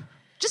 Allison.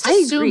 Just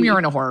assume you're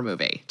in a horror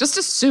movie. Just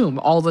assume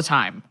all the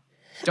time.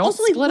 Don't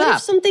also, like, split what up.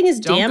 If something is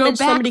damaged,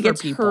 somebody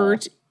gets people.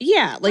 hurt.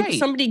 Yeah, like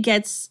somebody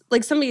gets,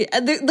 like somebody,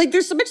 like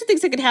there's a bunch of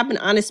things that could happen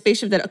on a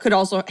spaceship that could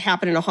also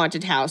happen in a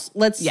haunted house.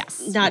 Let's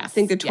not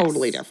think they're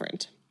totally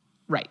different.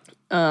 Right.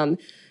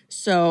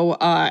 So,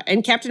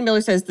 and Captain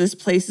Miller says this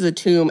place is a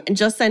tomb. And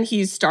just then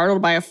he's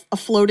startled by a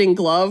floating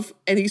glove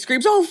and he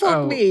screams, oh,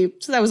 fuck me.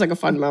 So that was like a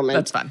fun moment.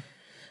 That's fun.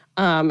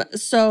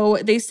 So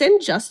they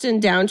send Justin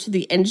down to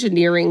the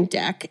engineering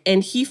deck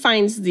and he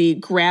finds the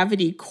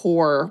gravity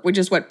core, which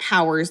is what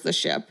powers the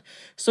ship.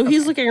 So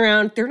he's looking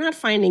around. They're not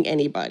finding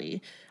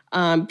anybody.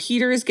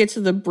 Peters gets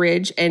to the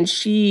bridge and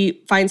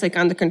she finds like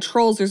on the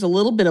controls, there's a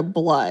little bit of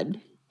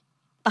blood.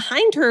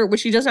 Behind her,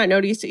 which she does not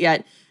notice it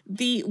yet,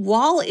 the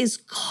wall is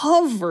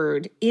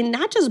covered in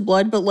not just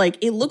blood, but like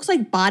it looks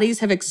like bodies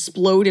have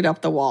exploded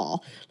up the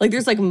wall. Like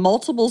there's like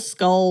multiple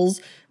skulls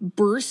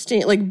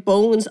bursting, like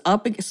bones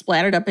up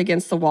splattered up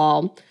against the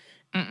wall.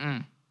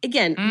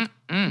 Again,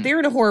 they're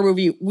in a horror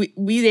movie.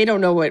 They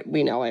don't know it.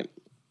 We know it.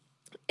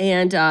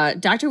 And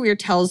Dr. Weir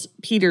tells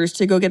Peters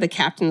to go get the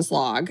captain's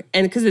log,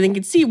 and because they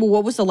can see, well,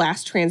 what was the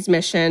last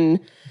transmission?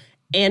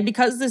 And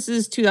because this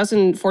is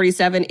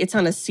 2047, it's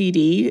on a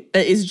CD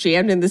that is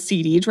jammed in the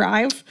CD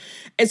drive.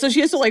 And so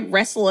she has to like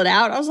wrestle it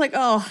out. I was like,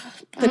 oh,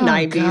 the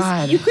 90s.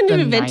 God. You couldn't have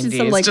The invented 90s.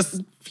 some like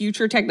Just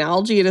future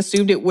technology and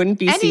assumed it wouldn't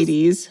be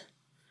CDs.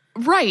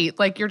 Right.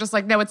 Like you're just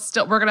like, no, it's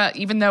still, we're going to,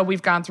 even though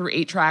we've gone through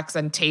 8 tracks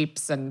and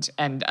tapes and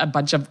a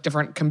bunch of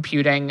different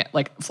computing,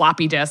 like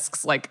floppy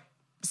disks, like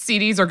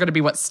CDs are going to be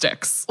what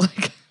sticks.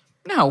 Like,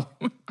 no.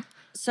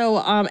 So,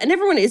 and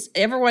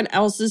everyone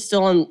else is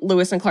still on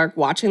Lewis and Clark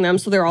watching them.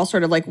 So they're all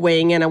sort of like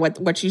weighing in on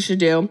what she should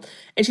do.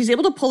 And she's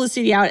able to pull the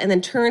CD out and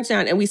then turns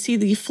down and we see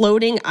the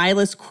floating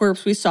eyeless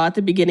corpse we saw at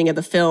the beginning of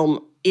the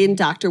film in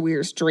Dr.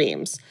 Weir's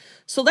dreams.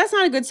 So that's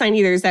not a good sign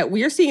either, is that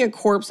we're seeing a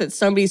corpse that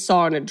somebody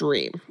saw in a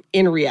dream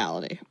in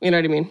reality. You know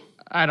what I mean?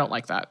 I don't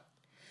like that.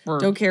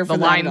 Don't care for the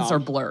that at lines all. are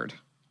blurred.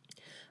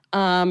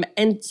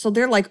 And so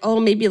they're like, oh,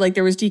 maybe like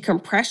there was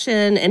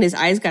decompression and his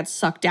eyes got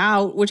sucked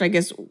out, which I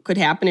guess could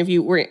happen if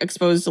you were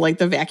exposed to like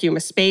the vacuum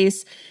of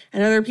space.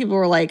 And other people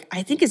were like,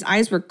 I think his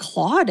eyes were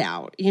clawed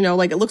out. You know,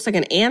 like it looks like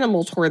an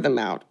animal tore them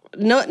out.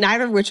 No,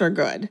 neither of which are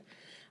good.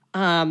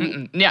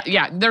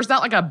 Yeah. There's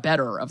not like a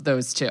better of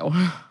those two.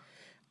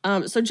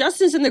 So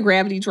Justin's in the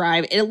gravity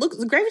drive, and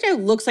the gravity drive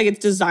looks like it's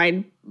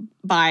designed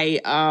by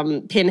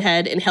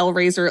Pinhead and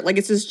Hellraiser. Like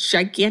it's this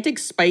gigantic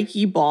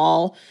spiky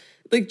ball,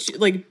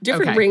 like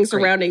different rings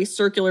around a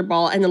circular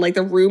ball, and then like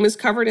the room is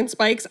covered in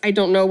spikes. I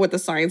don't know what the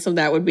science of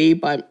that would be,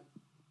 but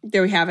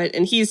there we have it.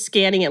 And he's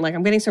scanning it like,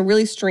 I'm getting some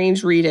really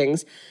strange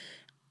readings.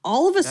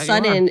 All of a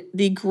sudden,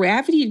 the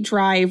gravity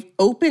drive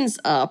opens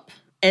up,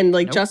 and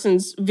like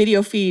Justin's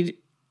video feed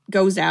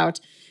goes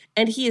out,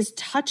 and he is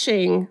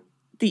touching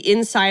the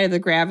inside of the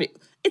gravity.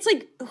 It's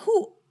like,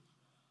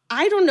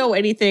 I don't know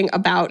anything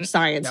about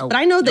science, but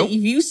I know that if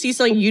you see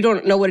something you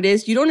don't know what it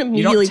is, you don't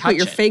immediately put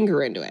your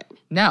finger into it.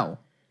 No,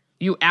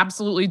 you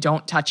absolutely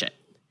don't touch it.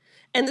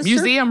 And the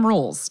museum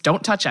rules,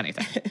 don't touch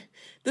anything.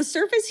 The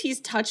surface he's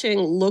touching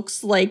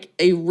looks like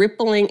a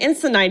rippling, and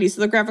it's the 90s,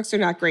 so the graphics are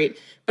not great,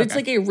 but it's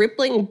like a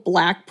rippling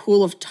black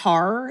pool of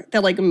tar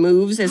that like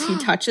moves as he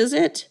touches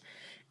it.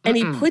 And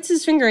he puts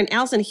his finger in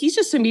Alison. He's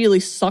just immediately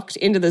sucked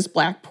into this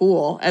black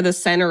pool at the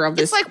center of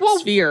this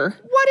sphere.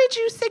 What did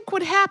you think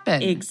would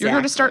happen? Exactly. You're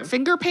going to start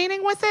finger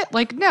painting with it?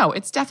 Like, no,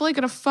 it's definitely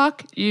going to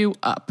fuck you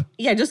up.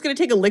 Yeah, just going to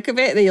take a lick of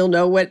it and then you'll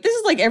know what. This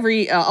is like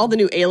all the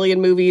new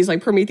Alien movies,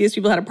 like Prometheus,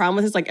 people had a problem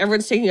with this. Like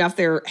everyone's taking off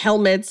their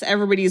helmets.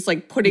 Everybody's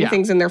like putting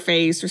things in their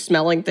face or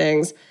smelling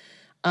things.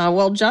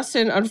 Well,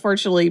 Justin,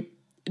 unfortunately,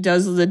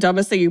 does the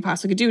dumbest thing you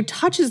possibly could do,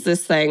 touches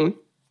this thing.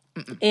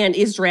 And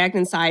is dragged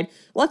inside.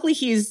 Luckily,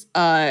 he's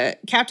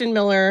Captain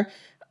Miller,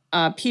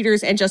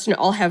 Peters, and Justin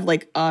all have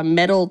like a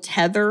metal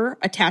tether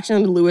attached to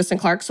them to Lewis and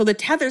Clark. So the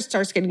tether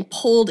starts getting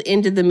pulled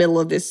into the middle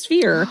of this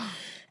sphere.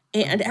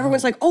 And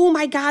everyone's like, oh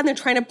my God, and they're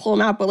trying to pull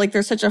him out. But like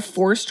there's such a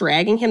force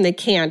dragging him, they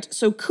can't.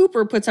 So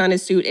Cooper puts on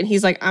his suit and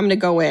he's like, I'm going to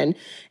go in.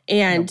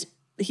 And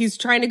he's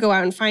trying to go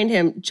out and find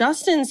him.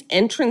 Justin's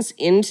entrance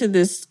into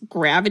this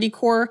gravity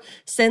core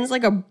sends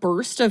like a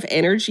burst of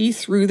energy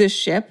through the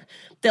ship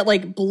that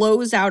like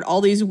blows out all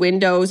these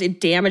windows.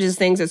 It damages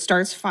things. It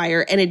starts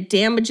fire, and it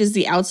damages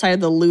the outside of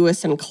the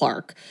Lewis and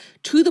Clark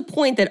to the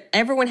point that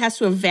everyone has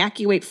to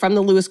evacuate from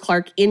the Lewis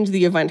Clark into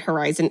the event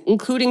horizon,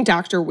 including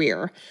Dr.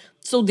 Weir.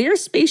 So their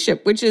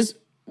spaceship, which is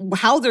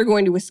how they're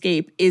going to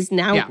escape, is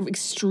now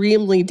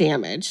extremely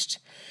damaged.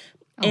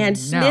 And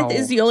Smith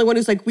is the only one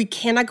who's like, we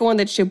cannot go on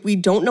that ship. We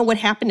don't know what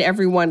happened to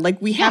everyone.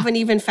 Like, we haven't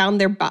even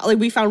found their body. Like,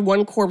 we found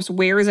one corpse.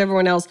 Where is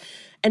everyone else?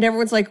 And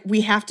everyone's like,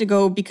 we have to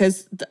go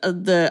because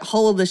the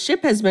hull of the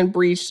ship has been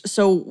breached.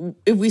 So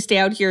if we stay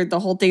out here, the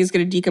whole thing is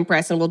going to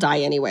decompress and we'll die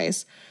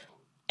anyways.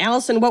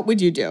 Allison, what would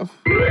you do?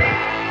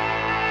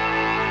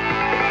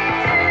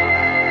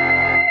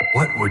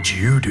 What would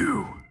you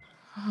do?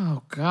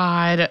 Oh,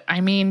 God.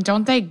 I mean,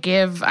 don't they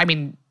give... I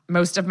mean,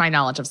 most of my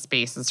knowledge of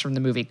space is from the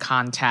movie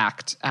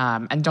Contact.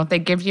 And don't they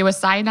give you a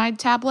cyanide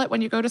tablet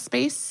when you go to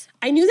space?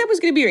 I knew that was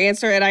going to be your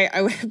answer, and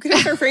I'm going to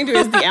start referring to it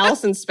as the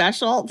Allison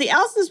Special. The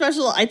Allison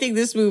Special, I think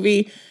this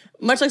movie,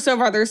 much like some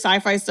of our other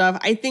sci-fi stuff,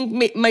 I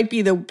think might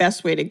be the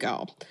best way to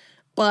go.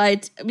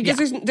 But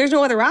because there's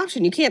no other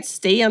option. You can't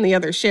stay on the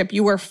other ship.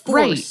 You are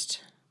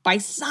forced by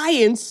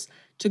science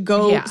to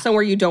go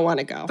somewhere you don't want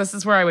to go. This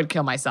is where I would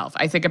kill myself.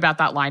 I think about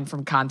that line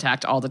from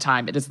Contact all the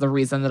time. It is the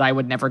reason that I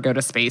would never go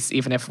to space,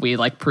 even if we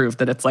like proved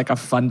that it's like a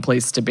fun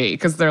place to be.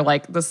 Because they're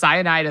like, the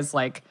cyanide is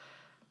like,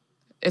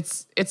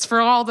 it's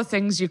for all the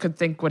things you could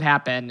think would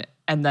happen,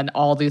 and then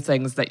all the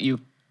things that you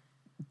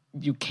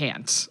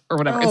can't or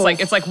whatever. Oh,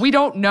 it's like we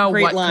don't know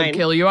what line. could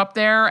kill you up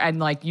there, and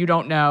like you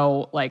don't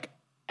know like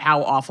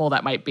how awful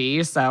that might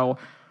be. So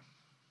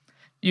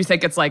you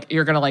think it's like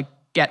you're gonna like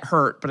get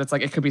hurt, but it's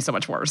like it could be so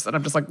much worse. And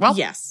I'm just like, well,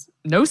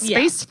 no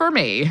space for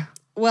me.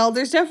 Well,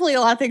 there's definitely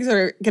a lot of things that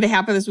are going to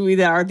happen in this movie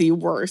that are the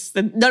worst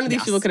that none of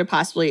these people could have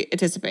possibly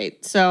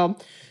anticipate. So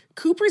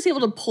Cooper's able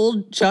to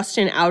pull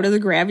Justin out of the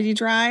gravity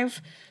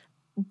drive,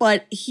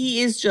 but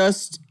he is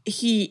just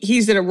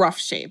he's in a rough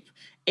shape,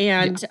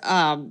 and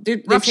they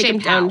take him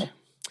down.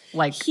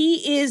 Like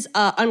he is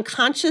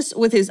unconscious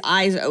with his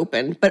eyes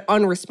open, but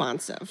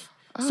unresponsive.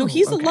 So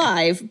he's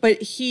alive,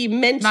 but he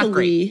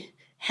mentally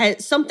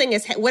has something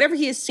as whatever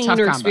he has seen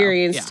or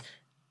experienced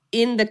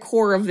in the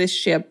core of this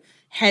ship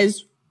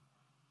has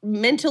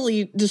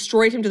mentally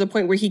destroyed him to the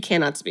point where he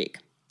cannot speak.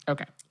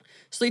 Okay.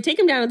 So they take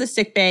him down to the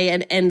sick bay,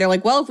 and they're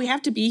like, well, if we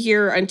have to be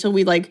here until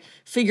we like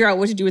figure out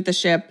what to do with the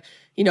ship,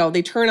 you know,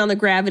 they turn on the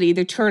gravity,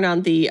 they turn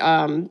on the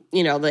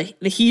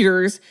the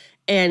heaters,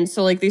 and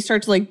so like they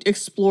start to like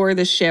explore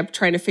the ship,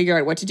 trying to figure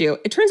out what to do.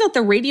 It turns out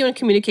the radio and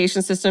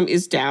communication system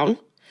is down,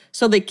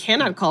 so they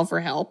cannot call for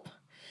help.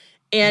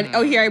 And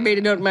here I made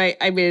a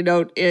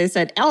note. It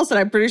said, Allison,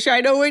 I'm pretty sure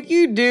I know what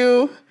you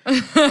do.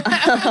 This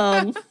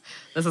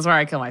is where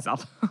I kill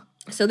myself.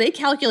 So they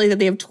calculate that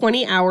they have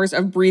 20 hours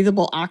of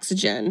breathable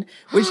oxygen,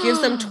 which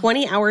gives them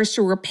 20 hours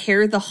to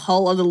repair the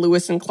hull of the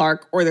Lewis and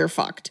Clark, or they're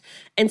fucked.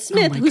 And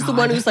Smith, who's the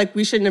one who's like,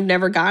 we shouldn't have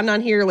never gotten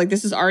on here. Like,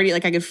 this is already,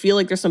 like, I could feel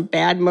like there's some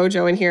bad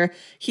mojo in here.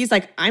 He's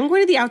like, I'm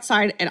going to the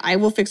outside and I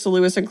will fix the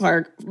Lewis and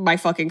Clark my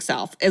fucking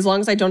self, as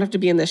long as I don't have to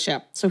be in this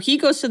ship. So he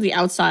goes to the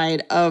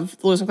outside of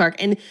the Lewis and Clark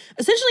and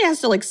essentially has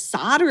to, like,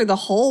 solder the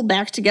hull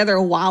back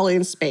together while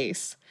in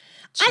space.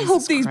 I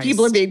hope these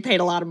people are being paid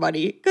a lot of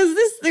money, because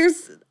this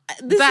is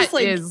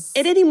like,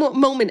 at any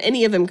moment,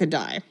 any of them could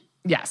die.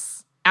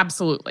 Yes,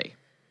 absolutely.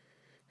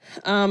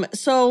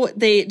 So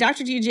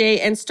Dr. DJ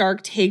and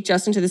Stark take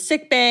Justin to the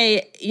sick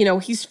bay. You know,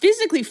 he's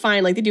physically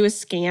fine. Like, they do a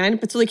scan,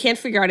 but so they can't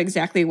figure out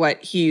exactly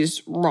what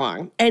he's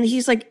wrong. And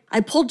he's like, I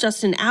pulled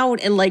Justin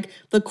out, and like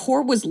the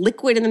core was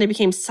liquid, and then it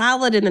became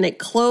solid, and then it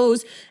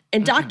closed.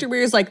 And Dr.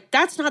 Weir is like,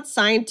 that's not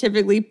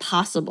scientifically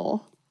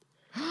possible.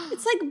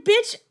 It's like,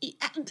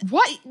 bitch,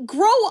 what?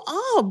 Grow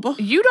up.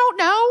 You don't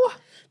know?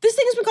 This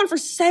thing has been gone for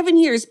 7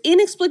 years,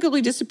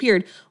 inexplicably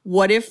disappeared.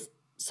 What if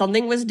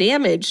something was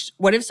damaged?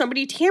 What if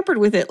somebody tampered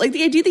with it? Like,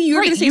 the idea that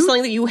you're going to say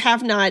something that you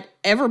have not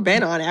ever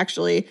been on,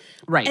 actually.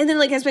 Right. And then,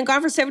 like, has been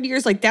gone for 7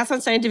 years. Like, that's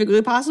not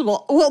scientifically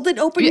possible. Well, then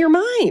open your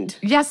mind.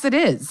 Yes, it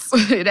is.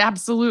 It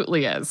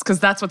absolutely is,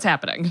 because that's what's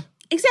happening.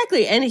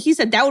 Exactly. And he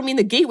said that would mean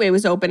the gateway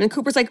was open. And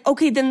Cooper's like,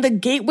 okay, then the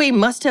gateway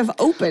must have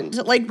opened.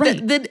 Like,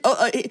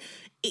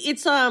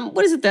 it's,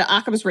 what is it, the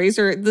Occam's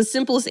razor? The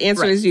simplest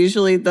answer is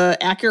usually the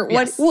accurate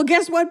one. Well,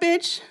 guess what,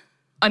 bitch?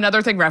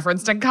 Another thing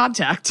referenced in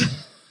Contact.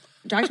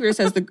 Dr. Weir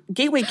says the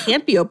gateway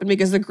can't be open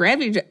because the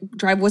gravity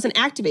drive wasn't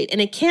activated,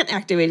 and it can't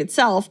activate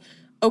itself.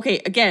 Okay,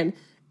 again,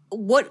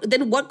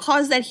 what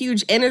caused that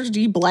huge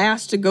energy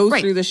blast to go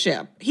through the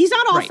ship? He's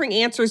not offering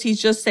answers.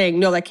 He's just saying,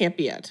 no, that can't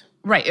be it.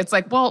 Right. It's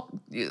like, well,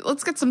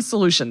 let's get some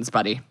solutions,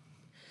 buddy.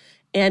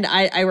 And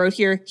I wrote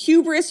here,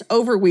 hubris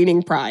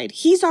overweening pride.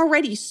 He's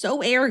already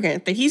so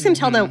arrogant that he's going to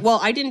tell them, well,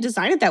 I didn't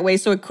design it that way,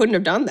 so it couldn't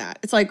have done that.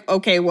 It's like,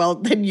 okay, well,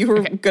 then you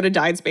were going to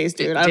die in space,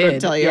 dude. I don't know what to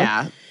tell you.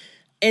 Yeah.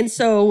 And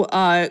so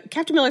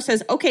Captain Miller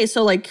says, okay,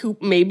 so like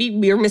maybe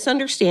we're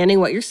misunderstanding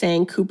what you're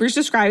saying. Cooper's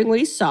describing what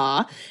he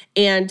saw,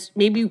 and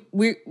maybe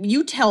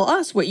you tell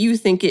us what you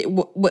think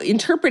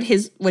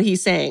interpret what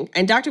he's saying.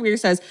 And Dr. Weir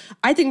says,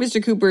 I think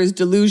Mr. Cooper is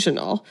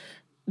delusional,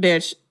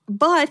 bitch.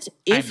 But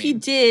if he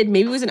did,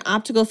 maybe it was an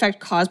optical effect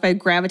caused by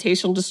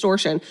gravitational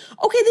distortion.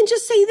 Okay, then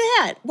just say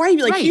that. Why are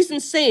you like, he's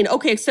insane?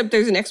 Okay, except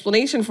there's an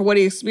explanation for what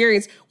he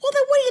experienced. Well,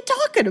 then what are you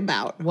talking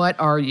about? What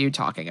are you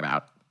talking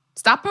about?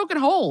 Stop poking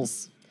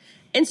holes.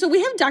 And so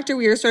we have Dr.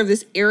 Weir, sort of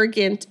this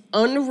arrogant,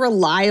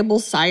 unreliable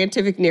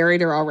scientific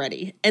narrator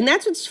already. And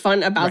that's what's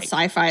fun about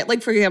sci-fi.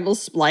 Like, for example,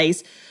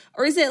 Splice.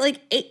 Or is it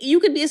like, you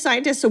could be a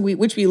scientist,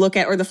 which we look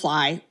at, or The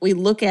Fly, we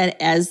look at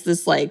as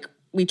this, like,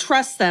 we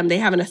trust them, they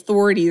have an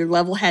authority, they're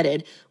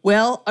level-headed.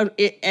 Well,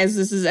 as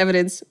this is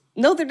evidence,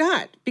 no, they're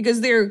not.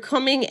 Because they're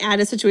coming at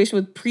a situation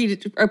with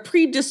a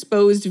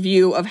predisposed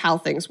view of how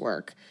things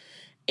work.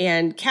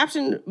 And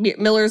Captain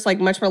Miller's like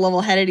much more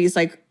level-headed. He's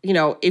like,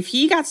 if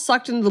he got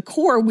sucked into the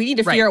core, we need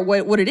to figure out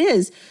what it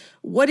is.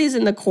 What is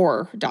in the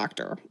core,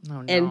 Doctor?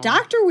 Oh, no. And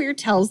Dr. Weir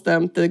tells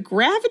them the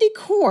gravity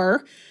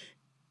core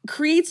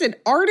creates an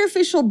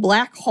artificial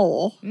black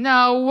hole.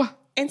 No.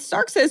 And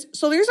Stark says,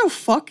 so there's a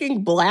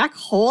fucking black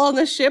hole on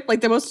the ship,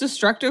 like the most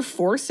destructive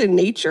force in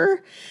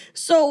nature?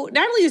 So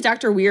not only is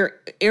Dr. Weir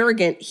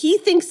arrogant, he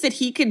thinks that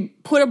he could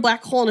put a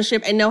black hole in a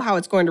ship and know how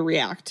it's going to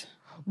react.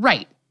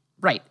 Right.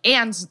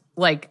 And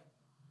like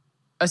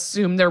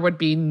assume there would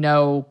be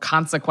no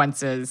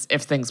consequences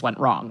if things went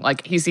wrong.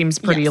 Like he seems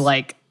pretty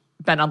like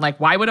bent on like,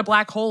 why would a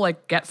black hole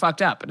like get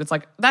fucked up? And it's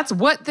like, that's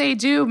what they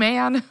do,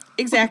 man.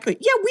 Exactly.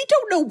 Yeah, we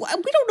don't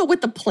know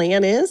what the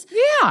plan is.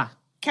 Yeah.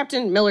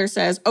 Captain Miller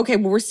says, okay,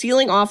 well, we're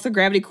sealing off the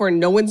gravity core.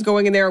 No one's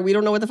going in there. We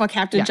don't know what the fuck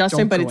happened to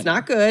Justin, but it's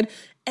not good.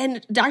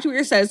 And Dr.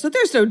 Weir says, so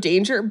there's no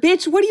danger.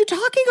 Bitch, what are you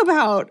talking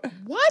about?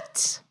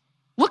 What?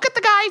 Look at the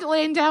guy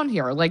laying down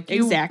here. Like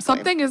exactly.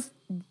 Something is,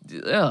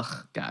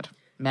 ugh, God,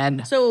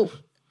 men. So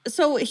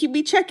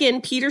we check in.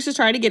 Peters is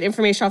trying to get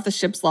information off the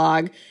ship's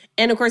log.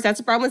 And of course, that's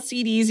the problem with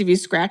CDs. If you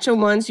scratch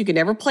them once, you can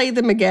never play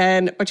them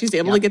again. But she's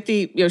able to get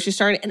she's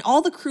starting, and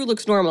all the crew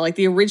looks normal. Like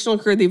the original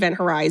crew of the Event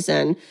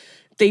Horizon,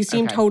 they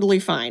seem totally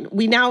fine.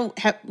 We now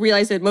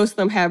realize that most of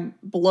them have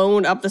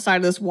blown up the side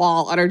of this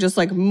wall and are just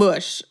like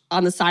mush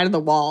on the side of the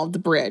wall of the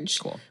bridge.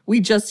 Cool.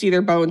 We just see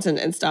their bones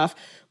and stuff.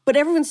 But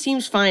everyone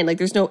seems fine. Like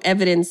there's no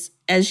evidence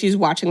as she's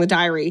watching the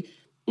diary.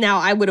 Now,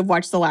 I would have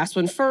watched the last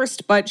one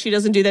first, but she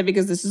doesn't do that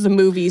because this is a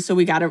movie, so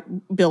we got to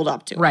build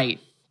up to it. Right.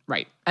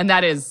 And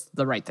that is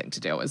the right thing to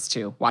do, is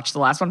to watch the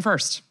last one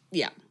first.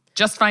 Yeah.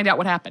 Just find out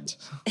what happened.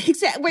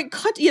 Exactly. Wait,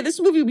 this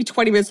movie will be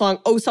 20 minutes long.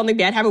 Oh, something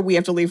bad happened. We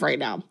have to leave right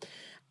now.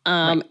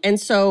 And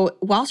so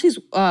while she's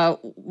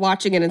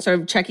watching it and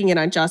sort of checking in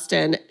on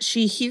Justin,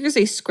 she hears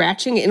a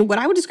scratching in what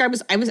I would describe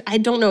as, I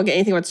don't know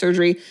anything about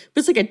surgery,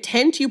 but it's like a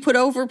tent you put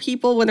over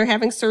people when they're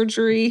having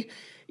surgery.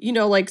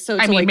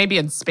 Maybe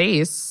in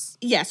space.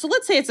 Yeah, so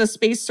let's say it's a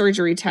space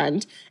surgery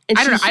tent. And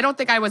I don't know. I don't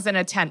think I was in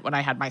a tent when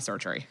I had my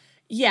surgery.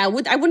 Yeah,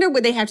 I wonder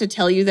would they have to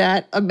tell you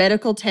that? A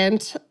medical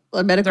tent?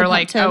 They're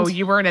like, tent? Oh,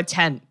 you were in a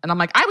tent. And I'm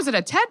like, I was in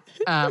a tent?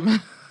 And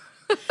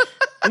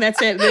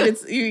that's it. Then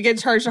you get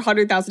charged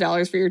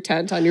 $100,000 for your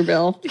tent on your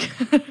bill.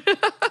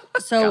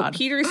 So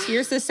Peters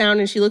hears the sound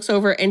and she looks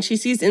over and she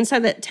sees inside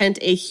that tent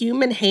a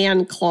human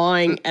hand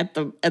clawing at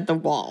the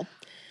wall.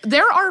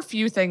 There are a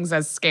few things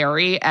as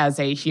scary as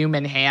a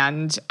human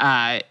hand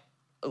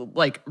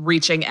like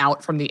reaching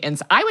out from the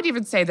inside. I would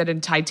even say that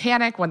in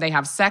Titanic, when they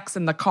have sex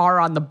in the car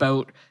on the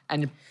boat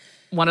and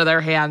one of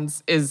their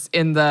hands is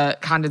in the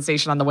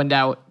condensation on the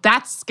window,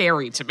 that's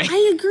scary to me.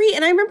 I agree.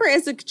 And I remember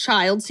as a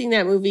child seeing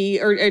that movie,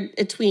 or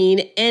a tween,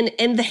 and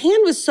the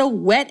hand was so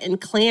wet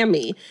and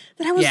clammy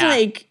that I was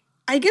like,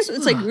 I guess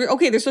it's like,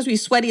 okay, they're supposed to be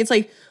sweaty. It's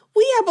like,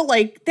 well, yeah, but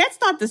like, that's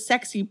not the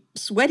sexy,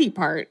 sweaty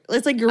part.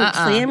 It's like your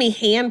clammy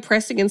hand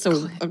pressed against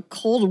a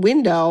cold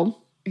window.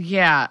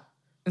 Yeah,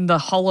 in the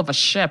hull of a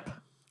ship.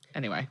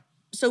 Anyway.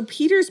 So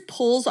Peters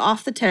pulls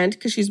off the tent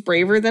because she's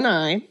braver than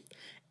I.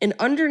 And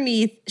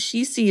underneath,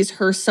 she sees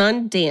her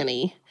son,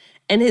 Danny,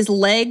 and his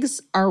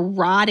legs are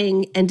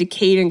rotting and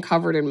decayed and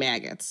covered in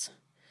maggots.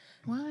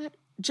 What?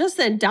 Just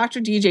then, Dr.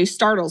 DJ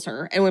startles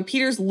her. And when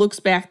Peters looks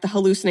back, the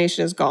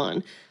hallucination is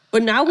gone.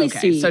 But now we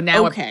see, so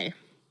now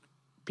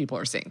people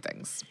are seeing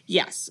things.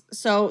 Yes.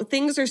 So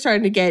things are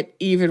starting to get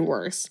even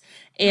worse.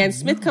 And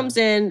Smith comes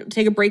in,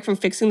 take a break from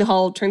fixing the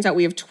hull. Turns out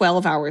we have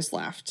 12 hours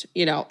left,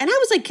 And I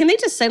was like, can they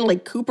just send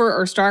like Cooper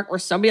or Stark or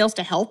somebody else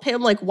to help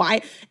him? Like,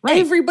 why? Right.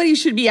 Everybody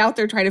should be out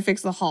there trying to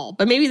fix the hull.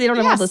 But maybe they don't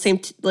have all the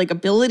same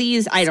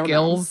abilities. I don't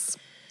know. Skills.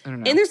 I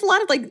don't know. And there's a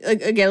lot of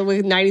again,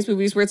 with 90s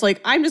movies where it's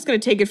like, I'm just going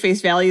to take at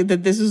face value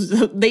that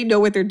they know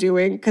what they're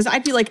doing. Because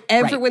I feel like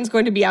everyone's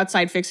going to be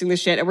outside fixing the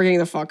shit and we're getting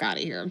the fuck out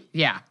of here.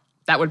 Yeah.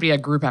 That would be a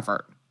group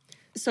effort.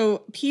 So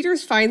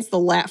Peters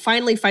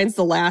finally finds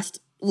the last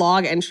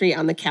log entry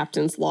on the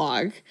captain's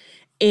log.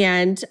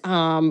 And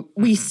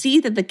we see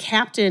that the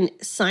captain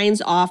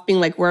signs off being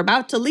like, we're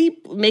about to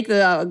make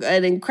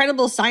an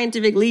incredible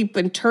scientific leap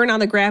and turn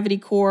on the gravity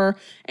core.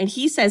 And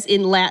he says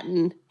in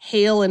Latin,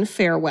 hail and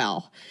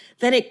farewell.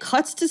 Then it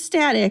cuts to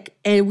static,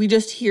 and we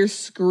just hear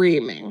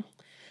screaming.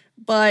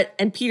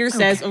 And Peter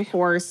says, of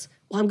course,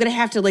 well, I'm going to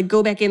have to like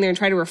go back in there and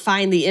try to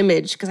refine the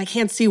image because I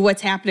can't see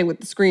what's happening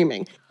with the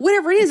screaming.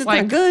 Whatever it is, it's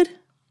like, not good.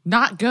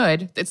 Not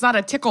good. It's not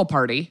a tickle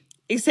party.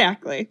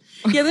 Exactly.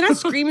 Yeah, they're not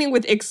screaming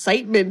with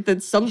excitement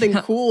that something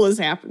cool is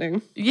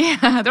happening.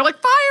 Yeah, they're like,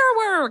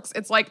 fireworks.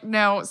 It's like,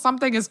 no,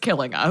 something is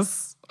killing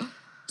us.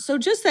 So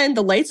just then,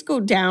 the lights go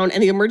down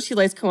and the emergency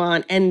lights come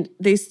on, and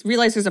they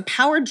realize there's a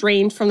power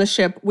drain from the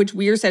ship, which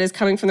Weir said is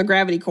coming from the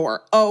gravity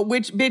core. Oh,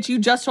 which, bitch, you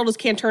just told us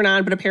can't turn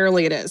on, but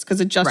apparently it is, because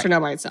it just turned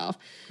on by itself.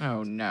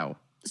 Oh, no.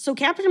 So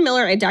Captain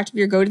Miller and Dr.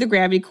 Weir go to the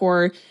gravity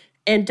core,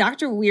 and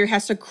Dr. Weir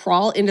has to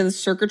crawl into the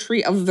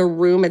circuitry of the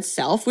room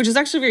itself, which is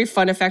actually a very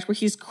fun effect where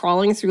he's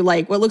crawling through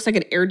like what looks like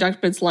an air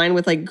duct, but it's lined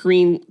with like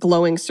green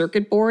glowing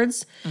circuit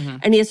boards.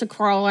 And he has to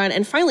crawl on.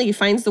 And finally, he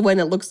finds the one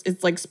that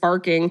it's like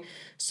sparking.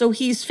 So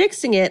he's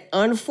fixing it.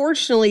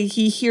 Unfortunately,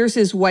 he hears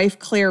his wife,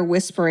 Claire,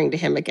 whispering to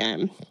him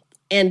again.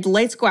 And the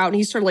lights go out and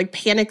he's sort of like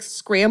panic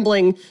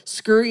scrambling,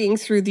 scurrying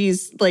through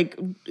these like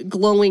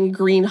glowing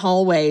green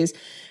hallways.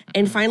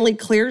 And finally,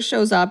 Claire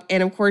shows up,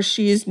 and of course,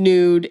 she is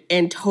nude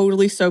and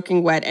totally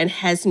soaking wet and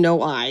has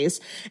no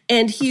eyes.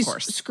 And he's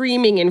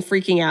screaming and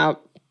freaking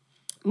out.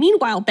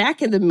 Meanwhile,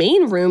 back in the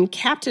main room,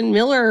 Captain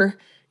Miller,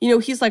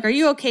 he's like, are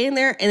you okay in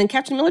there? And then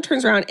Captain Miller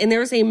turns around, and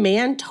there's a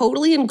man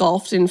totally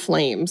engulfed in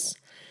flames.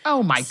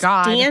 Oh, my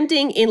God.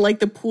 Standing in, like,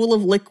 the pool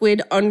of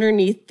liquid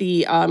underneath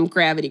the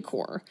gravity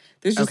core.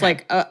 There's just,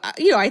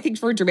 I think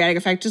for dramatic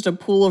effect, just a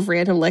pool of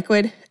random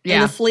liquid. Yeah,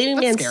 and the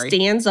flaming man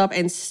stands up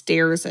and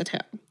stares at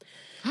him.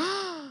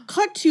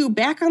 Cut to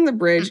back on the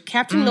bridge.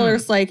 Captain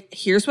Miller's like,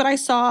 here's what I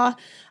saw.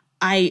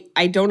 I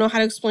don't know how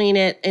to explain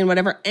it and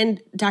whatever. And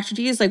Dr.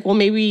 D is like, well,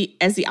 maybe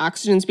as the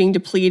oxygen's being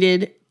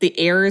depleted, the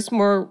air has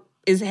more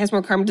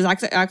carbon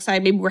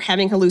dioxide. Maybe we're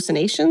having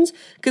hallucinations.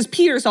 Because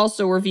Peters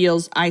also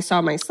reveals, I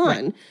saw my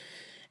son.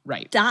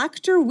 Right.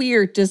 Dr.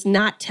 Weir does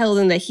not tell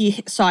them that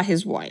he saw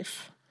his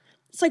wife.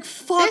 It's like,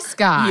 fuck this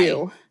guy.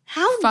 You.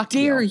 How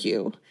dare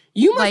you?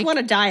 You must want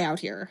to die out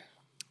here.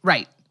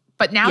 Right.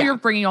 But now you're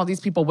bringing all these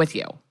people with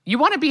you. You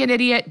want to be an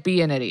idiot,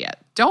 be an idiot.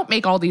 Don't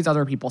make all these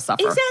other people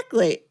suffer.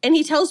 Exactly. And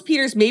he tells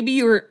Peters, maybe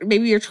you're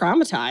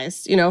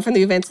traumatized, from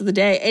the events of the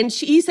day. And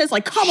he says,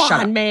 like, come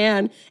on,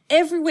 man.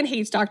 Everyone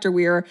hates Dr.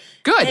 Weir.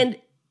 Good.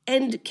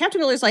 And Captain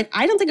Miller's like,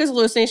 I don't think it was a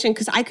hallucination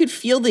because I could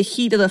feel the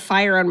heat of the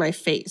fire on my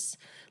face.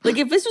 Like,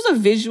 if this was a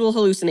visual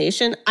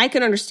hallucination, I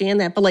could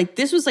understand that. But, like,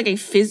 this was like a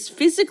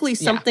physically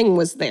something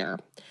was there.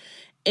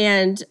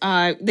 And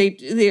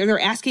they're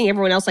asking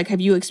everyone else, like,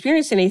 have you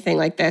experienced anything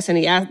like this? And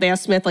they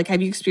ask Smith, like,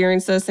 have you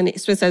experienced this? And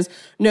Smith says,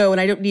 no, and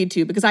I don't need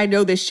to because I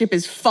know this ship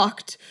is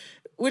fucked,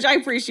 which I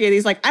appreciate.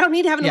 He's like, I don't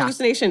need to have an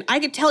hallucination.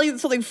 I could tell you that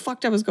something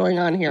fucked up is going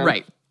on here.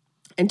 Right.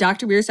 And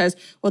Dr. Weir says,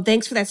 well,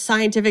 thanks for that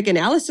scientific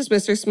analysis,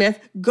 Mr. Smith.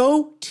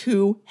 Go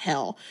to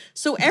hell.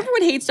 So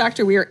everyone hates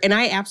Dr. Weir, and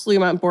I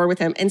absolutely am on board with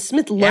him. And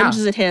Smith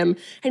lunges at him,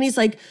 and he's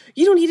like,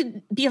 you don't need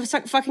to be a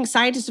fucking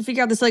scientist to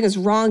figure out this thing is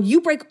wrong.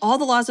 You break all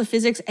the laws of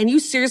physics, and you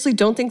seriously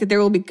don't think that there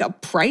will be a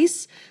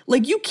price?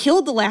 Like, you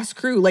killed the last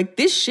crew. Like,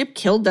 this ship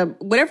killed them.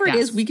 Whatever it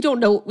is, we don't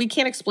know. We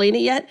can't explain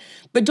it yet.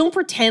 But don't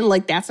pretend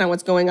like that's not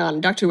what's going on.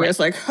 And Dr. Weir's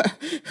like,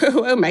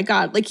 oh, my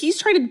God. Like, he's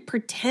trying to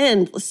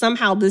pretend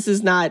somehow this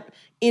is not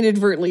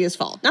inadvertently his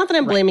fault. Not that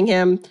I'm blaming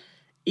him.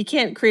 You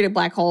can't create a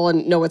black hole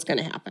and know what's going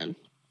to happen.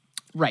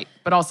 Right.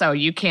 But also,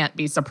 you can't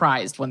be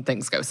surprised when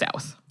things go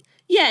south.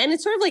 Yeah, and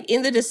it's sort of like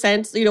in the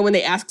Descent, when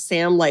they ask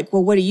Sam, like,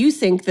 well, what do you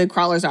think the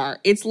crawlers are?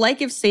 It's like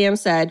if Sam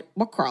said,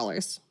 what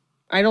crawlers?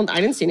 I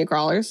didn't see any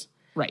crawlers.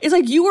 Right. It's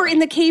like, you were in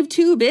the cave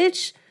too,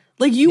 bitch.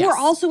 Like, you were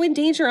also in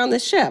danger on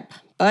this ship.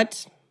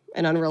 But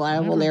an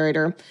unreliable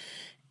narrator.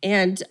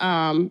 And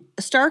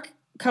Stark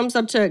comes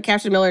up to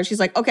Captain Miller and she's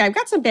like, okay, I've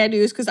got some bad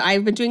news because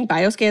I've been doing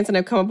bioscans and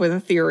I've come up with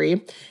a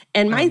theory.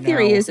 And my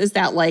theory is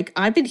that, like,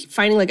 I've been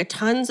finding, like, a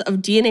tons of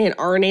DNA and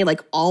RNA, like,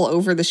 all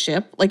over the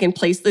ship, like, in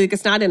place. Like,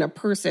 it's not in a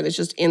person. It's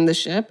just in the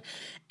ship.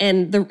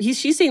 And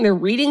she's saying the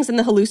readings and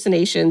the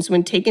hallucinations,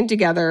 when taken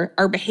together,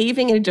 are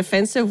behaving in a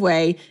defensive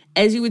way,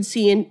 as you would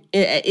see in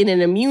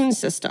an immune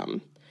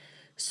system.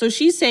 So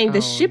she's saying the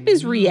ship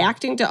is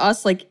reacting to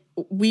us like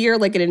we are,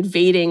 like, an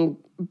invading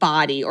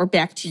body or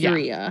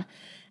bacteria. Yeah.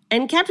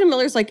 And Captain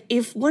Miller's like,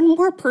 if one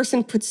more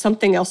person puts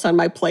something else on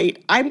my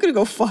plate, I'm going to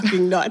go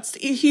fucking nuts.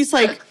 He's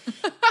like,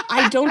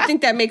 I don't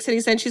think that makes any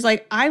sense. She's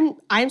like,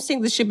 I'm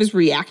saying the ship is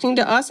reacting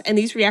to us, and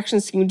these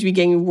reactions seem to be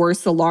getting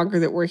worse the longer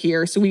that we're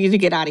here, so we need to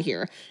get out of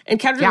here. And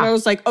Captain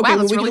Miller's like, okay, wow,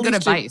 that's really good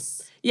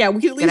advice. we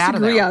can at least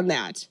agree on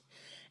that.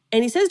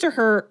 And he says to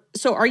her,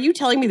 so are you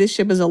telling me this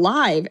ship is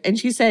alive? And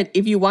she said,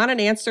 if you want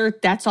an answer,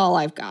 that's all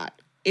I've got,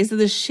 is that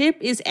the ship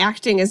is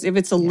acting as if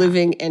it's a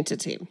living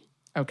entity.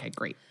 Okay,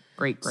 great.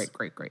 Great.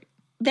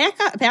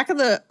 Back on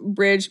the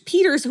bridge,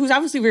 Peters, who's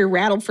obviously very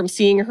rattled from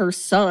seeing her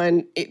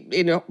son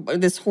in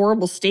this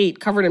horrible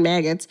state, covered in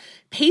maggots,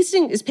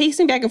 is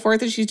pacing back and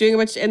forth as she's doing a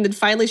bunch, and then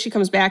finally she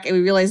comes back and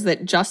we realize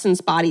that Justin's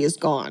body is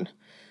gone.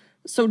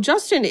 So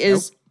Justin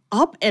is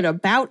up and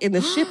about in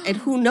the ship, and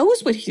who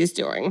knows what he's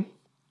doing.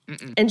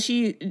 And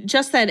she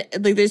just said,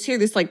 like, there's here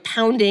this like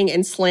pounding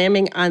and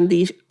slamming on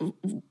the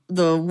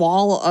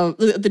wall of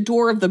the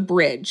door of the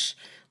bridge.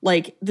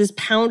 Like this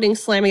pounding,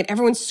 slamming, and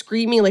everyone's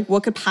screaming, like,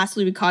 what could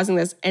possibly be causing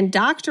this? And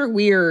Dr.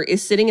 Weir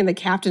is sitting in the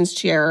captain's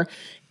chair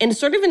and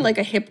sort of in like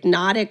a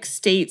hypnotic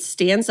state,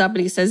 stands up and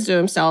he says to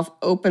himself,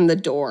 open the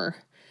door.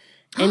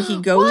 And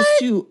he goes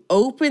to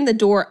open the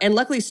door, and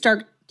luckily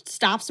Stark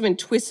stops him and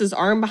twists his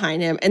arm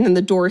behind him, and then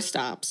the door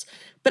stops.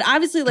 But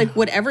obviously, like,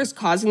 whatever's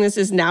causing this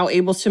is now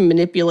able to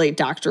manipulate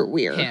Dr.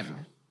 Weir.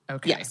 Him.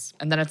 Okay. Yes.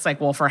 And then it's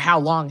like, well, for how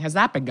long has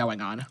that been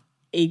going on?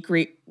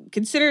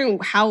 Considering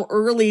how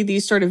early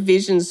these sort of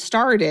visions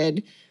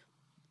started,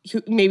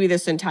 maybe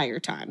this entire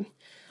time.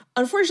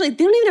 Unfortunately,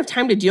 they don't even have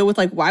time to deal with,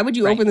 like, why would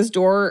you open this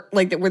door,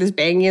 like, where this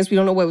banging is? We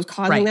don't know what was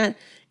causing that.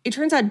 It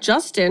turns out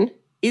Justin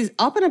is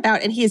up and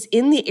about, and he is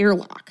in the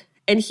airlock.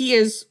 And he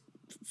is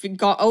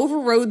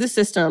overrode the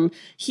system.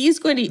 He's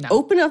going to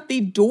open up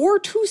the door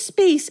to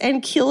space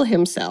and kill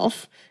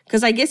himself,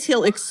 because I guess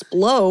he'll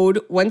explode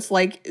once,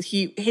 like,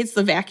 he hits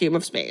the vacuum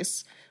of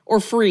space,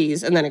 or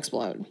freeze and then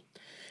explode.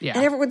 Yeah.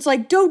 And everyone's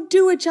like, don't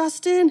do it,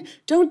 Justin.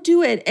 Don't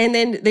do it. And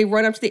then they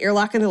run up to the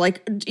airlock and they're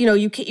like,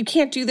 you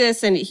can't do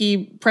this. And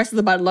he presses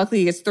the button. Luckily,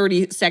 he gets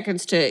 30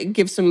 seconds to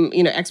give some,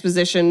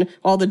 exposition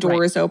while the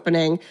door is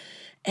opening.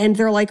 And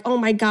they're like, oh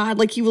my God,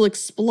 like he will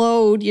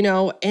explode,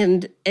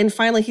 And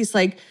finally he's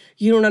like,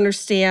 you don't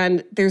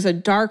understand. There's a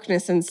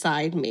darkness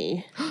inside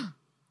me.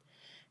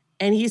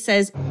 And he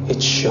says,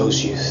 it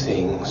shows you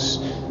things,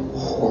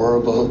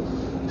 horrible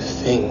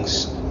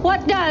things.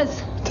 What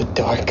does? The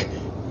dark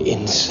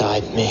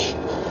inside me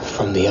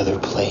from the other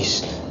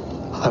place.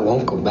 I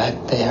won't go back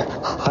there.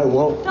 I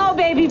won't. No,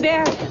 baby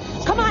bear.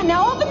 Come on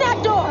now, open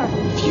that door.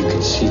 If you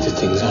could see the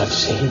things I've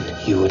seen,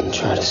 you wouldn't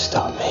try to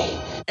stop me.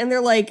 And they're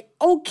like,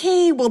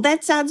 okay, well,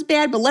 that sounds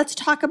bad, but let's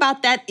talk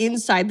about that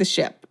inside the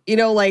ship.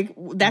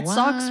 That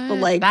sucks, but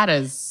like... That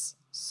is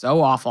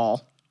so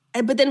awful.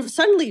 But then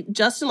suddenly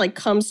Justin like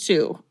comes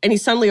to, and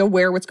he's suddenly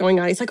aware what's going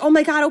on. He's like, oh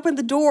my God, open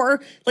the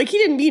door. Like he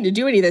didn't mean to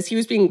do any of this. He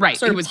was being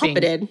sort of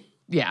puppeted.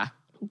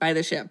 By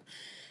the ship.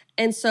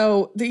 And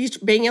so they're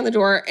banging on the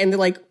door and they're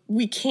like,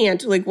 we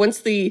can't. Like once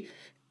the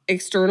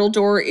external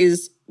door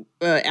is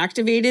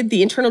activated,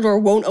 the internal door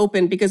won't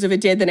open, because if it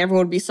did, then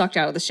everyone would be sucked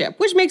out of the ship,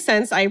 which makes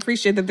sense. I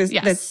appreciate that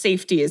that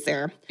safety is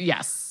there.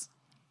 Yes.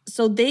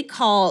 So they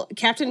call,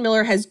 Captain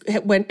Miller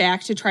went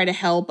back to try to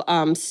help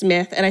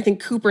Smith, and I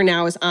think Cooper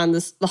now is on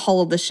the hull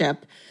of the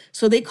ship.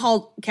 So they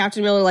called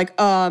Captain Miller like,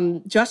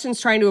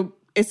 Justin's trying to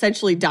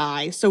essentially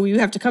die, so you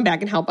have to come back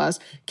and help us.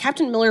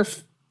 Captain Miller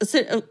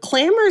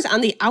clambers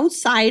on the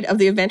outside of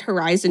the event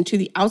horizon to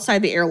the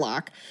outside the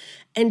airlock.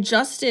 And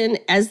Justin,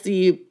 as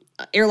the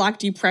airlock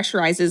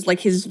depressurizes, like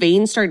his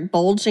veins start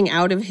bulging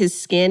out of his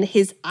skin,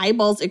 his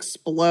eyeballs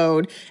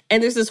explode.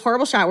 And there's this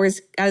horrible shot where he's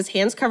got his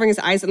hands covering his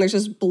eyes and there's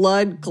just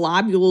blood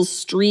globules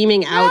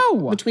streaming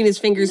out between his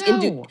fingers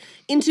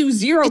into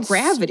zero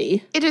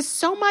gravity. It is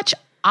so much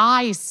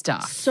eye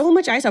stuff. So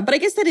much eye stuff. But I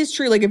guess that is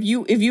true. Like if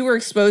you were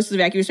exposed to the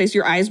vacuum space,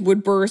 your eyes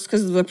would burst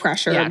because of the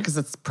pressure. Yeah, because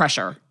it's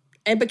pressure.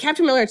 But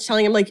Captain Miller is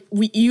telling him, like,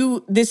 I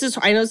know this is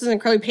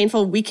incredibly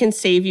painful. We can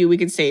save you. We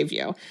can save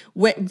you.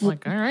 All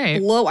right.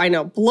 Blow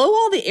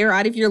all the air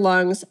out of your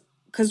lungs,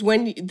 because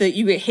when you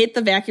get hit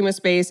the vacuum of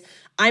space,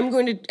 I'm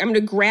going to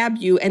grab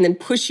you and then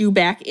push you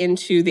back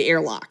into the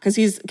airlock,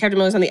 because Captain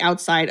Miller's on the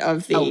outside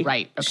of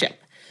the ship.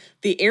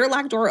 The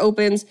airlock door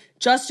opens.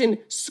 Justin,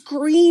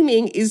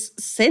 screaming, is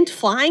sent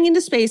flying into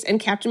space, and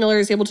Captain Miller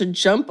is able to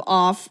jump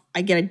off.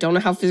 Again, I don't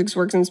know how physics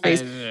works in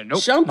space.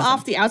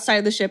 Off the outside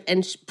of the ship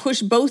and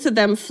push both of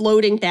them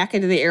floating back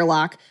into the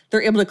airlock.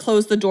 They're able to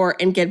close the door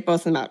and get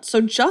both of them out.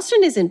 So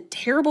Justin is in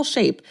terrible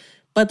shape,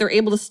 but they're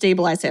able to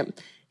stabilize him.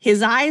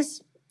 His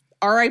eyes,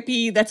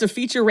 R.I.P., that's a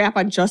feature wrap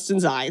on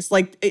Justin's eyes.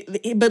 But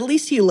at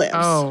least he lives.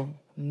 Oh,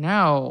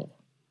 no.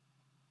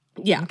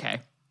 Yeah.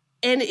 Okay.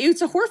 And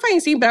it's a horrifying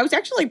scene, but I was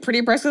actually pretty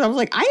impressed, because I was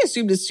like, I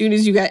assumed as soon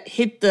as you got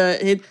hit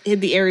the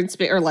air in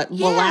space, or the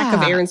lack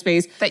of air in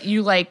space, that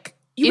you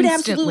you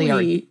instantly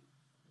would absolutely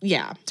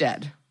are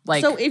dead.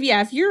 So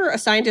if you're a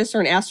scientist or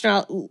an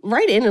astronaut,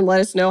 write in and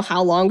let us know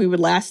how long we would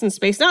last in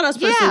space. Not us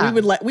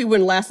personally, we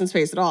wouldn't last in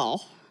space at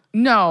all.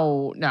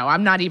 No,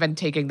 I'm not even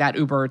taking that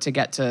Uber to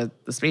get to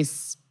the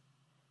space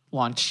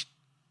launch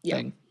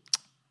thing.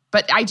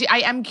 But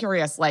I am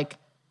curious,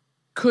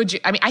 could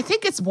you? I mean, I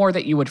think it's more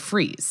that you would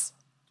freeze.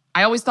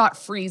 I always thought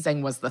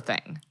freezing was the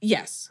thing.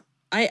 Yes.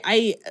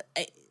 I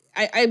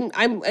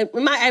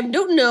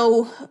don't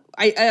know.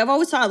 I've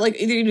always thought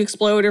either you'd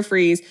explode or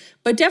freeze,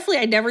 but definitely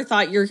I never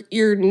thought your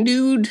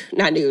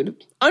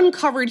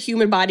uncovered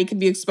human body could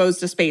be exposed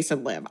to space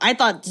and live. I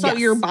thought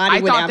your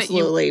body would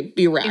absolutely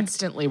be wrecked.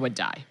 Instantly would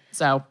die.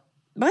 So,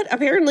 but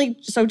apparently,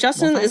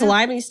 Justin is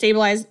alive and he's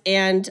stabilized,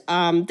 and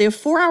they have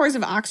 4 hours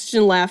of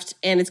oxygen left,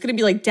 and it's going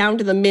to be down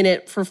to the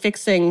minute for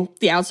fixing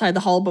the outside of the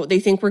hull, but they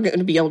think we're going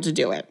to be able to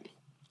do it.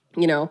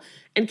 you know.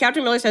 And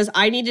Captain Miller says,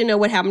 I need to know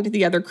what happened to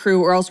the other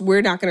crew or else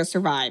we're not going to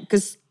survive.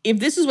 Because if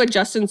this is what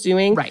Justin's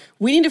doing,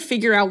 we need to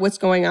figure out what's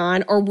going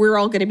on or we're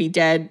all going to be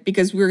dead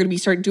because we're going to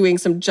start doing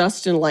some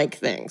Justin-like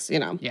things, you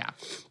know. Yeah.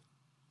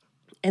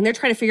 And they're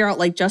trying to figure out,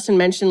 like Justin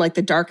mentioned, like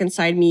the dark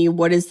inside me,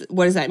 what does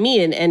that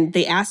mean? And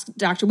they ask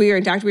Dr. Weir,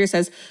 and Dr. Weir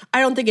says,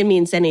 I don't think it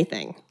means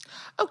anything.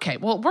 Okay,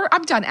 well,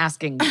 I'm done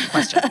asking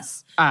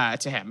questions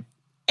to him.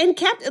 And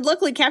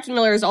luckily, Captain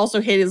Miller has also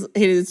hit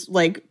his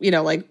like, you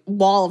know, like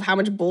wall of how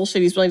much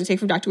bullshit he's willing to take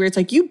from Dr. Weir. It's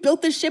like, you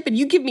built this ship and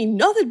you give me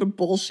nothing but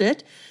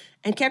bullshit.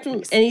 And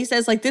and he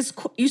says, like,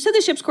 you said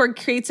the ship's core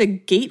creates a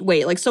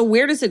gateway. Like, so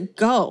where does it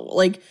go?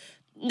 Like,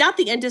 not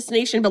the end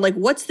destination, but like,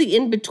 what's the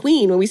in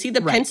between? When we see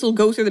the pencil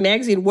go through the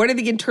magazine, what are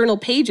the internal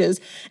pages?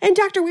 And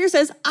Dr. Weir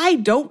says, I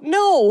don't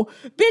know.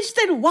 Bitch,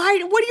 then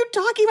why? What are you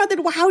talking about?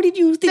 Then how did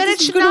you think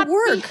this is going to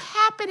work? Be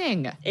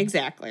happening.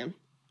 Exactly.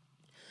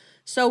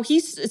 So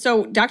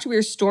Dr.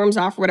 Weir storms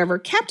off or whatever.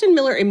 Captain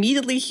Miller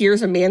immediately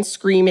hears a man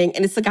screaming,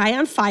 and it's the guy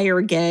on fire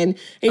again. And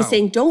he's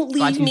saying, don't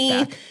leave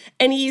me. Back.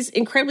 And he's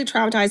incredibly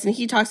traumatized, and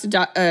he talks to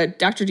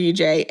Dr.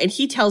 DJ, and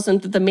he tells him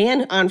that the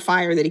man on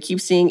fire that he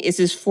keeps seeing is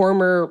his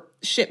former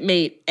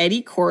shipmate,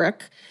 Eddie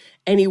Corrick,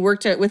 and he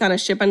worked with on a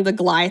ship on the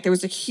Goliath. There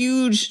was a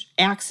huge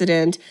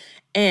accident,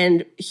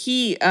 and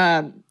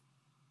Captain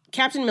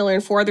Miller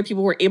and 4 other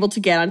people were able to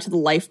get onto the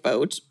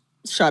lifeboat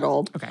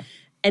shuttle. Okay.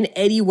 And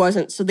Eddie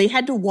wasn't. So they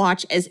had to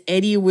watch as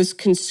Eddie was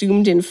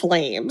consumed in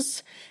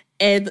flames.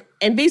 And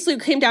basically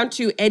it came down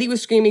to Eddie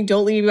was screaming,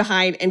 don't leave me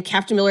behind. And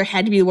Captain Miller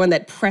had to be the one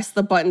that pressed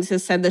the button to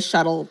send the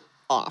shuttle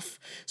off.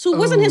 So it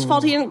wasn't his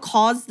fault. He didn't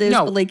cause this.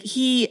 No. But like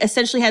he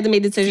essentially had to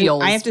make the decision,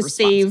 I have to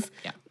save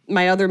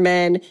my other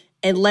men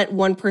and let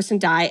one person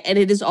die. And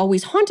it has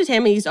always haunted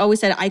him. And he's always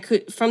said,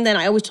 from then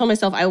I always told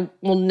myself I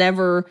will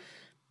never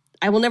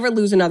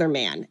lose another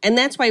man. And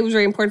that's why it was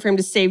very important for him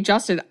to save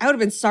Justin. I would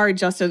have been sorry,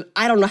 Justin.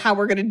 I don't know how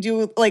we're going to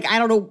do, like, I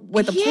don't know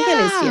what the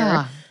plan is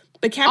here.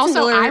 But Captain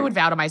Miller... I would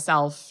vow to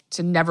myself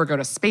to never go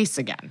to space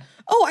again.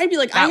 Oh, I'd be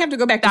like, I have to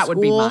go back to school. That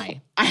would be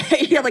my... I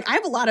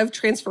have a lot of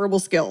transferable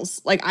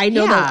skills. Like, I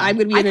know that I'm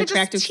going to be an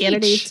attractive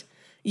candidate.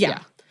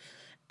 Yeah.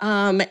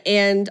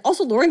 And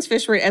also Lawrence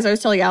Fishburne, as I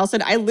was telling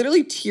Allison, I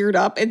literally teared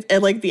up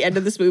at like the end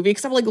of this movie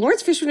because I'm like,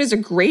 Lawrence Fishburne is a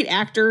great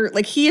actor.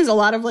 Like he has a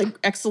lot of like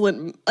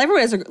excellent,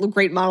 everyone has a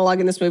great monologue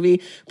in this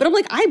movie, but I'm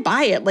like, I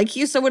buy it. Like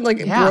he is someone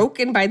like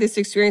broken by this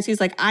experience. He's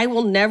like, I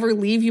will never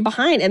leave you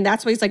behind. And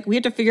that's why he's like, we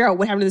have to figure out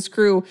what happened to this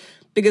crew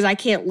because I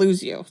can't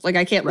lose you. Like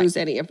I can't lose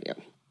any of you.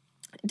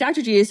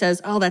 Dr. G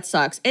says, oh, that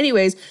sucks.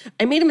 Anyways,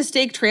 I made a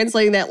mistake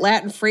translating that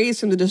Latin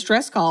phrase from the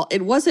distress call.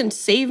 It wasn't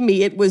save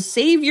me. It was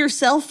save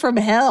yourself from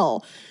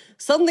hell.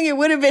 Something it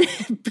would have been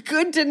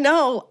good to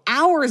know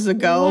hours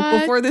ago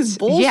before this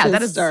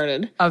bullshit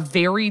started. A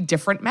very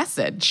different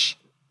message.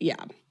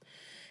 Yeah.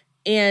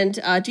 And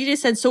DJ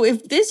said, so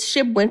if this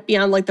ship went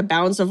beyond like the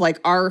bounds of like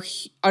our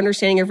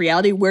understanding of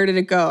reality, where did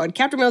it go? And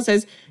Captain Miller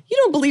says, you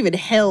don't believe in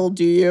hell,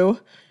 do you?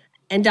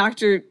 And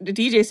Dr.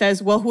 DJ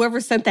says, well,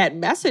 whoever sent that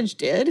message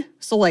did.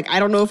 So, like, I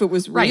don't know if it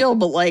was real,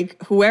 but, like,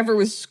 whoever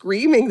was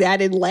screaming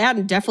that in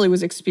Latin definitely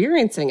was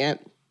experiencing it.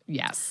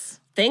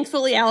 Yes.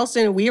 Thankfully,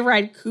 Allison, we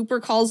arrived.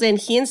 Cooper calls in.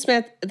 He and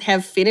Smith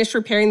have finished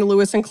repairing the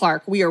Lewis and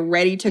Clark. We are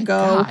ready to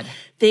go.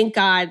 Thank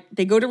God.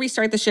 They go to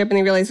restart the ship, and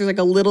they realize there's, like,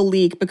 a little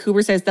leak. But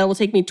Cooper says, that will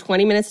take me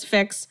 20 minutes to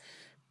fix.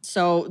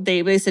 So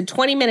they said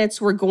 20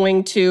 minutes, we're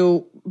going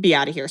to be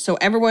out of here. So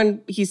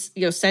everyone, he's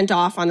sent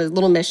off on his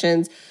little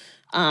missions.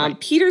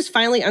 Peter's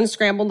finally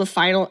unscrambled the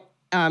final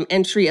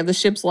entry of the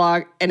ship's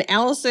log. And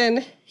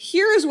Allison,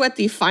 here is what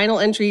the final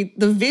entry,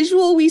 the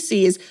visual we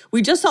see is,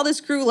 we just saw this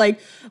crew like,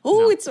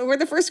 we're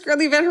the first crew on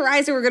the Event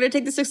Horizon. We're going to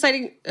take this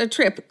exciting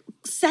trip.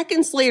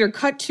 Seconds later,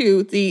 cut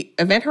to the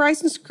Event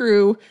Horizon's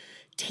crew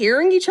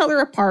tearing each other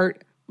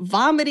apart,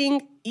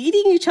 vomiting,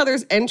 eating each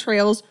other's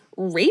entrails,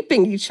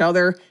 raping each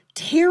other,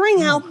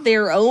 tearing out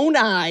their own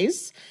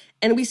eyes.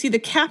 And we see the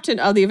captain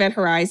of the Event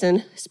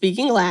Horizon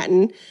speaking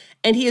Latin,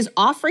 and he is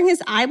offering his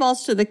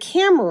eyeballs to the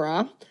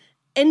camera.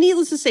 And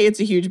needless to say, it's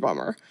a huge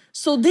bummer.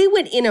 So they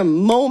went in a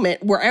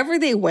moment, wherever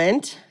they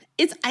went,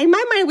 in my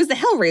mind, it was the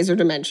Hellraiser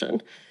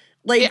dimension.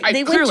 Like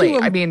they clearly,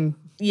 went to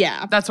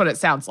that's what it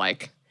sounds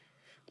like.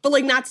 But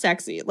like not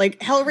sexy. Like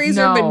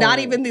Hellraiser, but not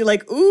even the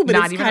like, ooh, but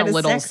not it's kind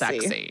of sexy. Not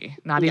even a little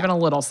sexy. Not even a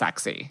little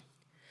sexy.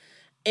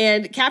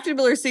 And Captain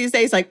Miller sees that.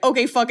 He's like,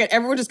 okay, fuck it.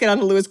 Everyone just get on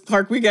to Lewis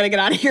Clark. We got to get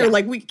out of here.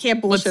 Like, we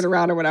can't bullshit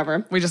around or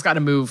whatever. We just got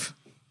to move.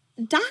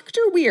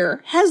 Dr.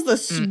 Weir has the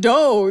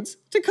stones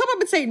to come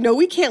up and say, no,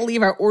 we can't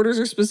leave. Our orders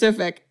are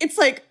specific. It's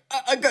like,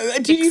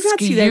 did you not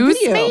see that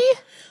video?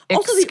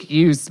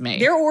 Excuse me.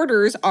 Their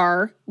orders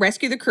are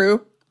rescue the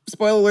crew.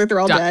 Spoiler alert, they're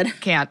all dead.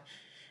 Can't.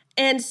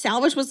 And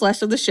salvage what's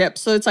left of the ship.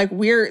 So it's like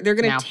they're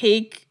going to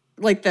take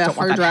like the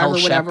hard drive or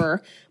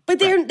whatever. But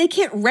they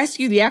can't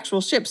rescue the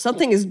actual ship.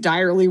 Something is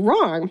direly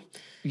wrong.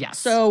 Yes.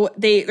 So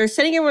they're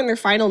sending everyone on their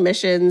final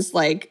missions,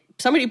 like,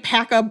 somebody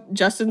pack up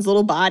Justin's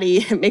little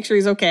body and make sure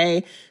he's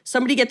okay.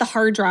 Somebody get the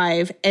hard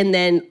drive. And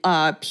then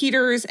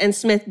Peters and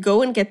Smith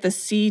go and get the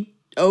sea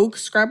oak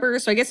scrubber.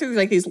 So I guess there's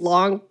like these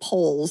long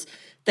poles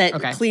that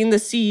clean the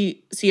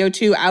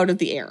CO2 out of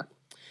the air.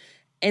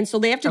 And so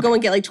they have to go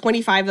and get like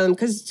 25 of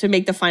them to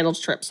make the final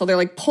trip. So they're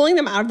like pulling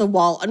them out of the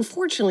wall.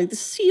 Unfortunately, the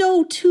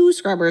CO2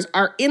 scrubbers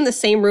are in the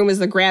same room as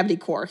the gravity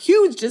core.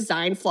 Huge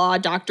design flaw,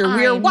 Dr.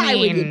 Weir. Why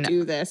would you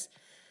do this?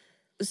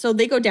 So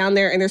they go down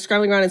there and they're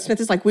scrambling around and Smith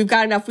is like, we've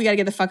got enough. We got to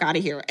get the fuck out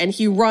of here. And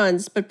he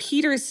runs, but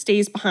Peter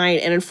stays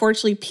behind. And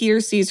unfortunately,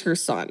 Peter sees her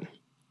son.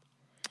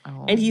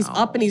 And he's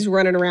up and he's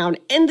running around.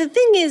 And the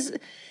thing is,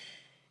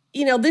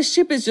 this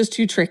ship is just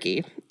too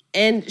tricky.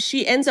 And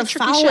she ends up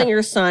following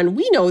her son.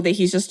 We know that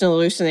he's just an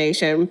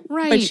hallucination.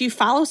 Right. But she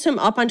follows him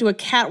up onto a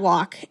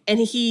catwalk and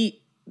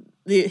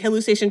the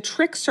hallucination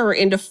tricks her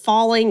into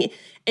falling.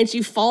 And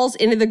she falls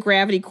into the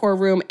gravity core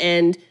room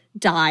and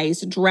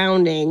dies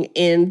drowning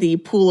in the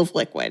pool of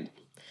liquid.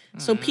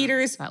 So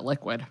Peter's... That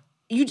liquid.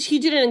 He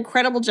did an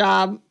incredible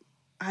job.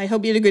 I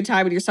hope you had a good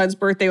time at your son's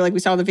birthday like we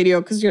saw in the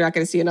video because you're not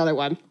going to see another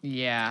one.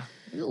 Yeah.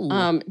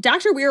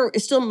 Dr. Weir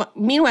is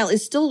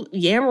still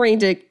yammering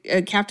to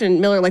Captain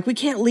Miller like, we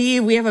can't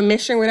leave. We have a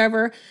mission or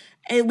whatever.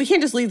 And we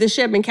can't just leave the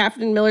ship. And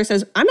Captain Miller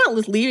says, I'm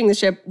not leaving the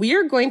ship. We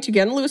are going to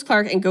get on Lewis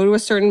Clark and go to a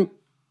certain...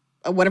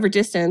 whatever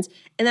distance,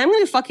 and I'm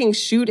going to fucking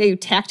shoot a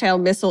tactile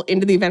missile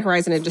into the event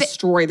horizon and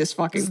destroy this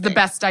fucking thing. The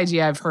best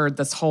idea I've heard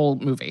this whole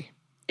movie.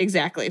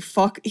 Exactly.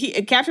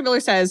 Captain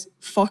Miller says,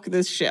 fuck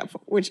this ship,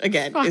 which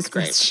again is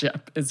great. This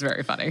ship is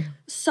very funny.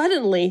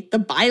 Suddenly, the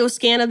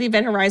bioscan of the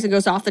event horizon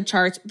goes off the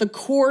charts, the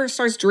core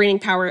starts draining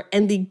power,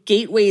 and the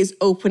gateway is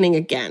opening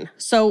again.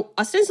 So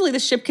ostensibly, the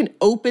ship can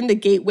open the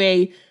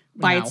gateway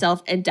by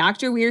itself, and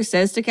Dr. Weir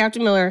says to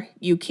Captain Miller,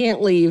 you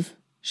can't leave.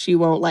 She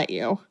won't let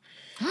you.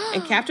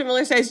 And Captain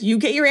Miller says, you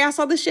get your ass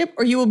on the ship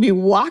or you will be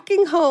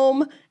walking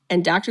home.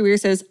 And Dr. Weir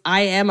says, I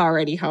am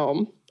already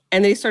home.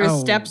 And then he sort of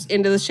steps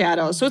into the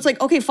shadows. So it's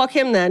like, okay, fuck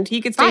him then. He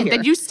can stay here.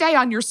 Then you stay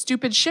on your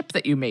stupid ship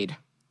that you made.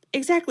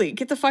 Exactly.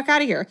 Get the fuck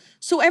out of here.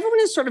 So everyone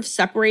is sort of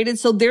separated.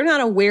 So they're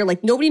not aware.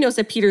 Like, nobody knows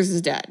that Peters is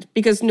dead.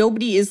 Because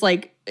nobody is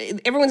like,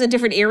 everyone's in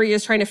different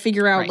areas trying to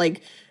figure out,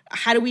 like,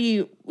 how do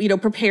we,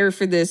 prepare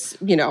for this,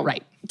 to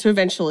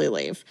eventually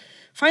leave.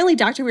 Finally,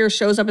 Dr. Weir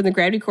shows up in the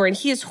gravity core and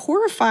he is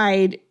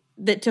horrified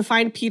to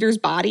find Peter's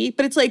body,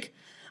 but it's like,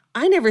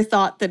 I never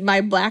thought that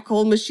my black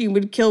hole machine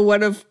would kill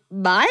one of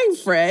my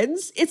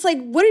friends. It's like,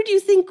 what did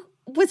you think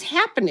was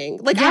happening?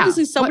 Like,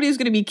 obviously somebody was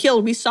going to be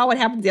killed. We saw what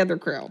happened to the other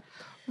crew.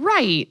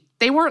 Right.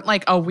 They weren't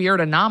like a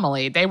weird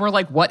anomaly. They were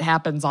like what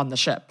happens on the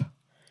ship.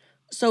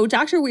 So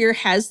Dr. Weir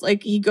has,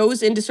 he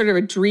goes into sort of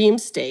a dream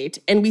state,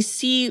 and we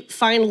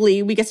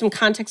get some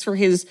context for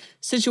his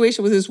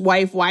situation with his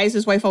wife. Why is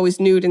his wife always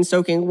nude and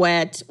soaking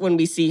wet when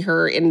we see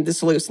her in this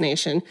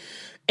hallucination?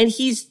 And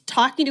he's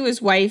talking to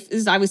his wife.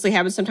 This obviously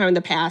happened sometime in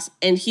the past.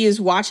 And he is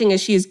watching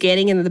as she is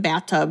getting into the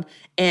bathtub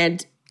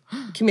and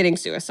committing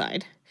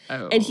suicide.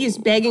 And he is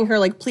begging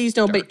her, please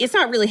don't. But it's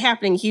not really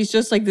happening. He's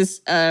just like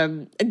this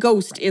a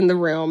ghost in the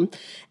room.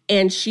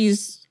 And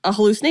she's a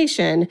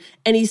hallucination.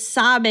 And he's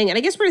sobbing. And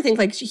I guess we're going to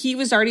think, he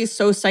was already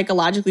so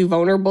psychologically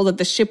vulnerable that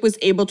the ship was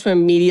able to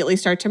immediately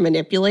start to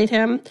manipulate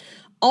him.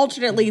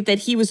 Alternately, that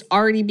he was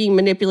already being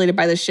manipulated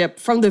by the ship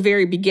from the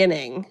very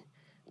beginning,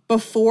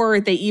 before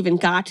they even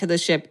got to the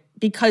ship,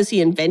 because he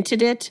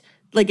invented it.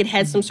 It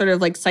had some sort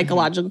of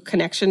psychological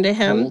connection to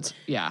him.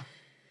 Yeah.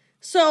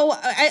 So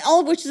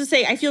all of which is to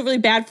say, I feel really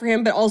bad for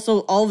him, but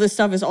also all this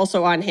stuff is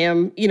also on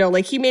him.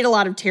 He made a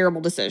lot of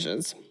terrible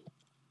decisions.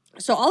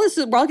 So all this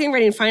is, we're all getting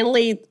ready, and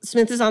finally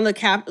Smith is on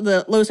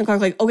the Lewis and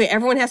Clark, okay,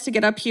 everyone has to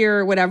get up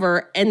here,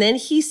 whatever. And then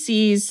he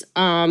sees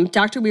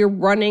Dr. Weir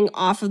running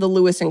off of the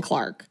Lewis and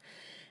Clark.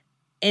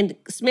 And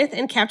Smith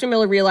and Captain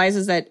Miller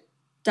realizes that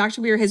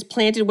Dr. Weir has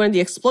planted one of the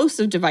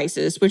explosive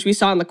devices, which we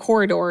saw in the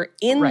corridor,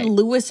 in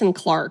Lewis and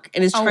Clark,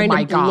 and is trying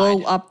to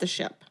blow up the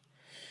ship.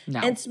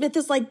 No. And Smith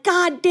is like,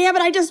 God damn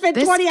it, I just spent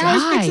 20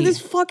 hours fixing this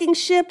fucking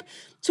ship.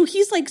 So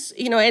he's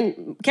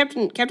and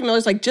Captain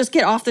Miller's like, just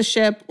get off the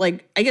ship. I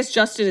guess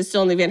Justin is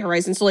still in the event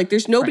horizon. So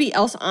there's nobody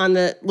else on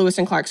the Lewis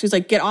and Clark. So he's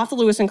like, get off the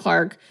Lewis and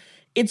Clark.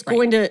 It's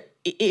going to...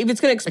 If it's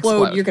going to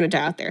explode, you're going to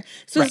die out there.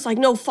 So it's like,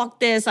 no, fuck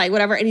this,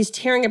 whatever. And he's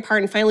tearing it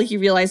apart. And finally he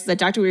realizes that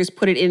Dr. Weir has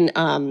put it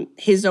in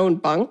his own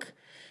bunk.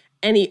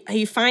 And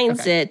he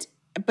finds it,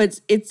 but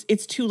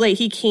it's too late.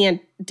 He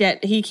can't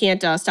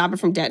stop it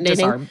from detonating.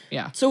 Disarm,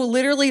 yeah. So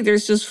literally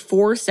there's just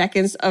 4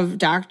 seconds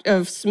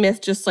of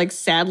Smith just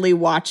sadly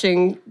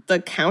watching the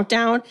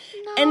countdown.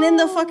 No. And then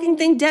the fucking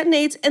thing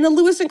detonates and the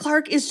Lewis and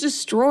Clark is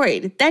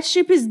destroyed. That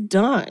ship is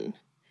done.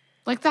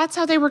 That's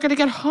how they were going to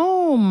get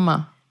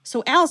home.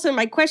 So, Alison,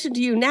 my question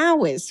to you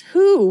now is,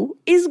 who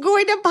is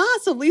going to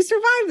possibly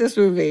survive this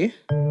movie?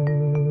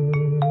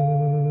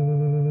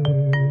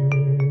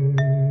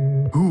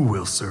 Who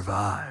will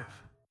survive?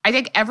 I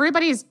think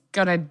everybody's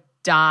going to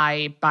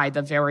die by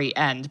the very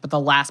end, but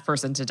the last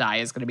person to die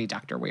is going to be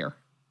Dr. Weir.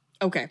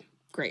 Okay,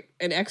 great.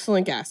 An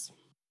excellent guess.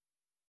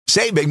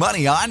 Save big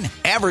money on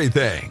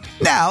everything.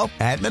 Now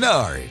at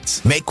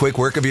Menards. Make quick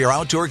work of your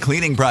outdoor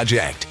cleaning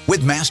project with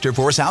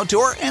Masterforce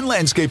outdoor and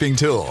landscaping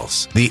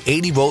tools. The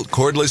 80-volt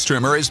cordless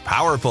trimmer is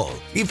powerful,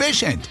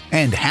 efficient,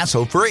 and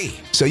hassle-free.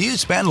 So you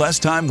spend less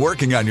time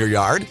working on your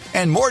yard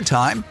and more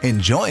time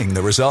enjoying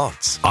the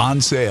results. On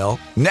sale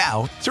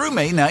now through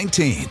May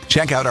 19th.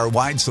 Check out our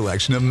wide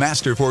selection of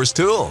Masterforce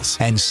tools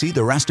and see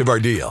the rest of our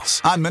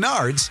deals on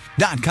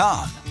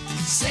Menards.com.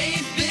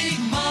 Save big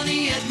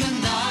money at Menards.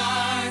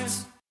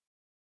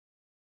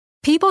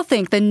 People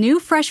think the new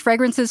fresh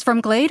fragrances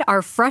from Glade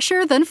are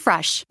fresher than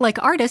fresh,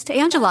 like artist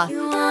Angela.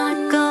 You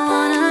wanna go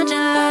on a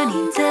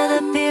journey to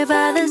the pier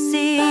by the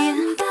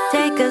sea.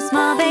 Take a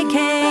small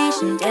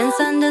vacation, dance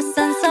under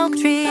sun-soaked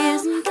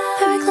trees.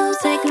 Hurry close,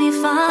 take me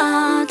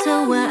far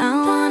to where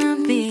I wanna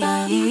be.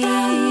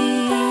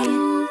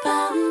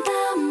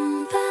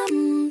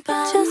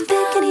 Just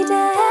pick any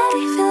day,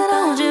 feel it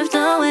all drift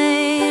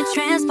away.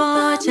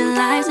 Transport your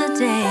life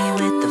today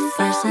with the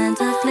fresh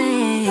scent of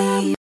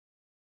Glade.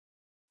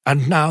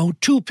 And now,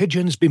 two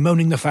pigeons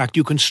bemoaning the fact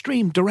you can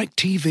stream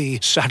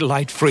DirecTV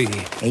satellite-free.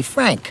 Hey,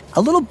 Frank, a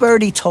little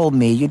birdie told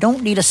me you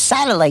don't need a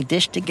satellite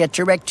dish to get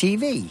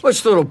DirecTV.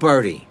 What's little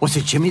birdie? Was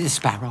it Jimmy the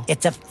Sparrow?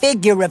 It's a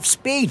figure of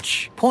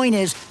speech. Point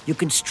is, you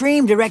can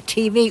stream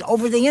DirecTV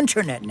over the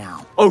internet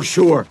now. Oh,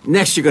 sure.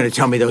 Next you're going to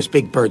tell me those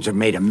big birds are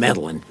made of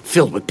metal and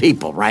filled with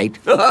people, right?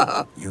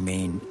 You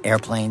mean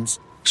airplanes?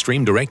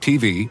 Stream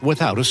DirecTV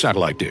without a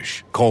satellite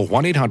dish. Call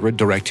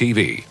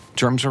 1-800-DirecTV.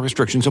 Terms and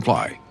restrictions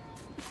apply.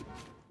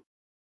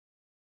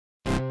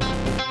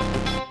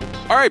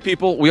 All right,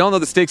 people, we all know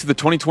the stakes of the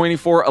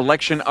 2024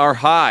 election are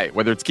high,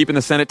 whether it's keeping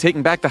the Senate,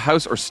 taking back the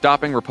House, or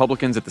stopping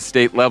Republicans at the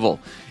state level.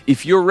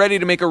 If you're ready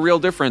to make a real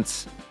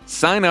difference,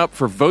 sign up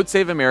for Vote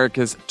Save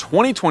America's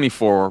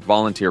 2024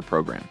 volunteer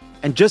program.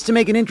 And just to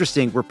make it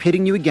interesting, we're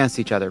pitting you against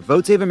each other.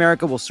 Vote Save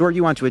America will sort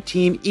you onto a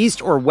team,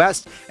 east or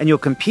west, and you'll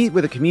compete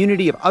with a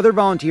community of other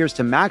volunteers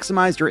to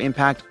maximize your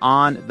impact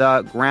on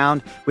the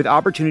ground with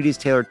opportunities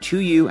tailored to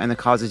you and the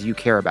causes you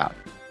care about.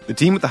 The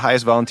team with the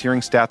highest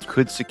volunteering stats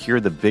could secure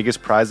the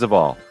biggest prize of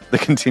all, the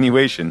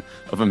continuation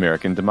of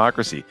American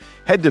democracy.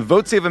 Head to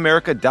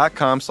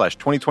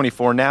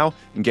votesaveamerica.com/2024 now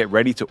and get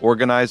ready to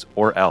organize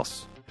or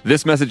else.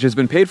 This message has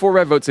been paid for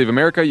by Vote Save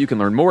America. You can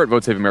learn more at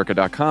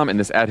votesaveamerica.com, and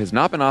this ad has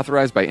not been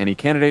authorized by any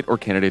candidate or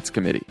candidates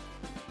committee.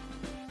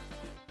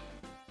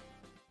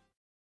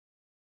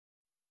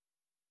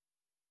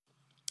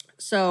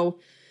 So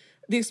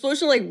the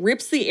explosion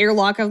rips the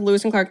airlock of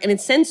Lewis and Clark, and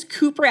it sends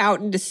Cooper out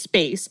into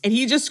space, and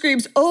he just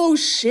screams, "Oh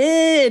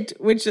shit!"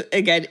 Which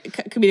again,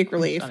 comedic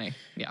relief. Funny.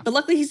 Yeah. But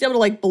luckily, he's able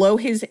to blow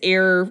his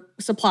air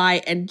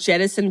supply and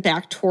jettison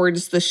back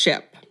towards the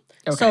ship.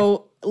 Okay.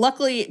 So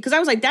luckily, because I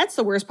was like, that's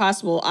the worst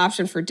possible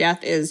option for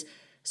death is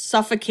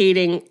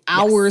suffocating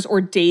hours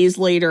or days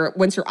later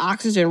once your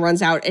oxygen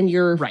runs out and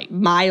you're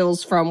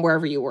miles from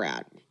wherever you were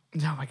at.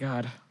 Oh my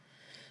God.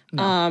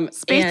 No.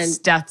 Space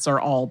deaths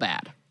are all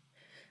bad.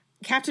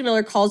 Captain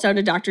Miller calls down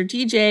to Dr.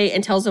 DJ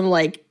and tells him,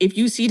 if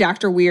you see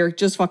Dr. Weir,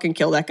 just fucking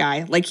kill that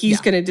guy.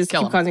 He's going to just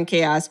keep causing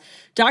chaos.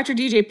 Dr.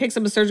 DJ picks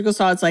up a surgical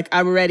saw. It's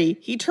I'm ready.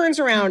 He turns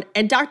around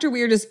and Dr.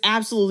 Weir just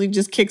absolutely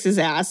just kicks his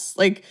ass.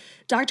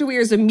 Dr. Weir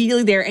is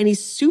immediately there and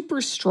he's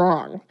super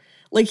strong.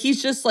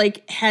 He's just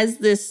has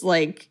this,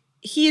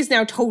 he is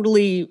now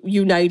totally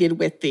united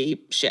with the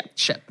ship.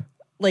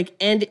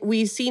 And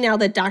we see now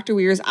that Dr.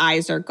 Weir's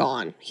eyes are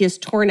gone. He has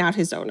torn out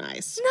his own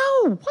eyes.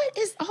 No, what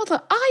is all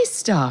the eye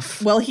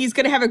stuff? Well, he's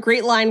going to have a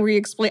great line where he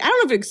explains, I don't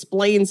know if it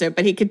explains it,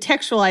 but he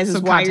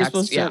contextualizes why you're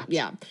supposed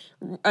to,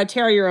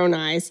 tear your own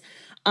eyes.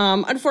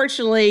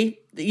 Unfortunately,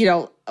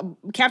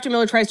 Captain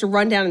Miller tries to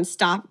run down and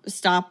stop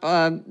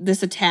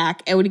this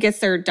attack. And when he gets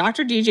there,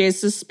 Dr. DJ is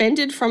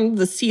suspended from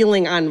the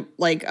ceiling on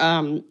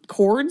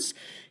cords.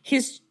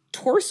 His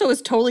torso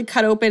is totally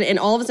cut open and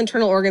all of his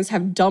internal organs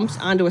have dumped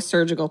onto a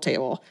surgical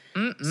table.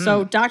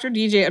 So Dr.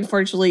 DJ,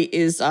 unfortunately,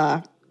 is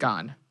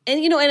gone.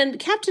 And, and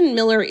Captain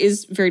Miller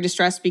is very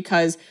distressed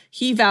because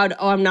he vowed,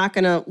 I'm not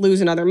going to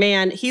lose another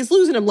man. He's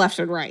losing him left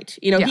and right.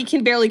 He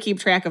can barely keep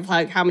track of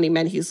how many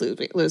men he's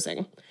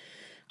losing.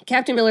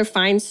 Captain Miller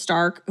finds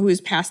Stark, who is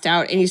passed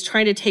out, and he's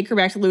trying to take her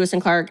back to Lewis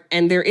and Clark,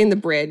 and they're in the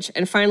bridge.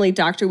 And finally,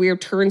 Dr. Weir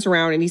turns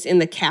around, and he's in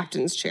the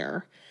captain's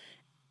chair.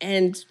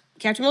 And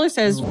Captain Miller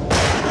says,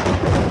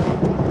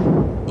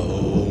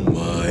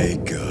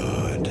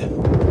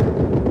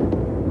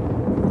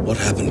 what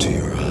happened to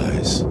your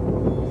eyes?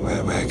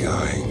 Where we're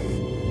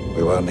going,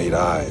 we won't need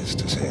eyes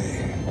to see.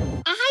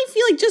 I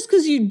feel just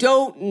because you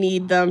don't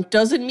need them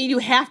doesn't mean you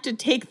have to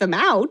take them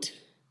out.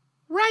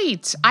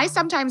 Right. I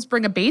sometimes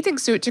bring a bathing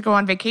suit to go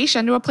on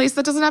vacation to a place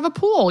that doesn't have a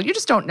pool. You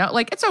just don't know.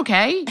 It's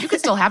okay. You can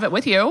still have it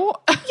with you.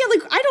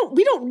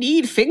 We don't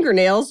need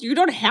fingernails. You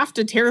don't have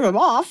to tear them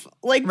off.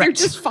 They're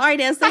just fine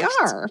as they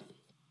are.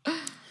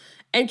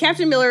 And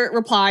Captain Miller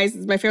replies,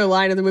 this is my favorite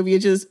line of the movie,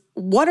 which is,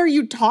 "What are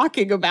you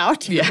talking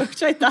about?" Yeah.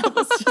 Which I thought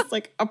was just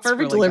a perfect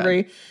really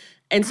delivery. good.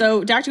 And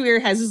so Dr. Weir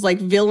has this like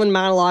villain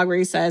monologue where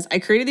he says, I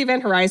created the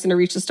Event Horizon to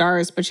reach the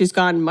stars, but she's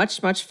gone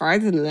much, much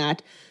farther than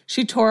that.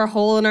 She tore a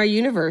hole in our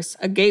universe,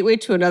 a gateway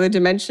to another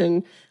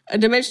dimension, a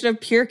dimension of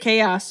pure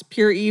chaos,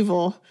 pure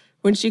evil.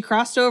 When she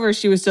crossed over,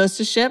 she was just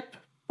a ship,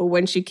 but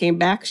when she came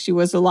back, she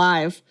was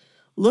alive.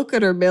 Look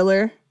at her,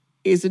 Miller.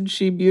 Isn't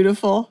she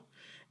beautiful?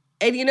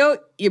 And you know,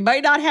 you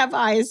might not have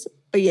eyes,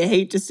 but you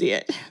hate to see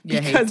it.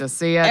 You hate to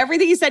see it.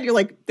 Everything he said, you're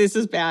like, this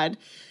is bad.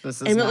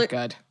 This is not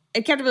good.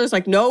 And Captain Miller's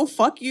like, no,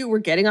 fuck you. We're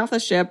getting off the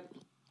ship.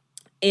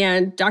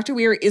 And Dr.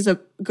 Weir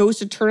goes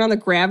to turn on the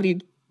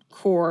gravity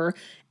core.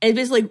 And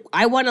basically,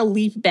 I want to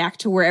leap back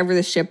to wherever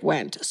the ship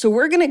went. So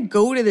we're going to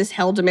go to this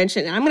hell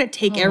dimension, and I'm going to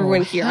take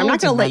everyone here. I'm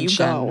not going to let you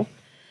go.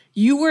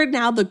 You were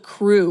now the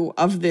crew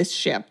of this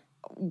ship.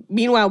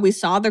 Meanwhile, we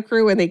saw the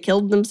crew, and they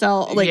killed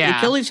themselves. Like, they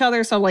killed each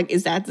other. So I'm like,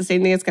 is that the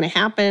same thing that's going to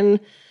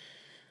happen?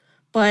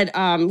 But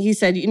he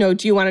said, you know,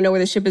 do you want to know where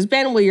the ship has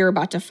been? Well, you're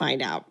about to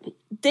find out.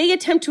 They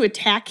attempt to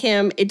attack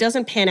him. It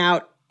doesn't pan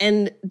out.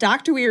 And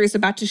Dr. Weir is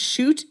about to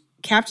shoot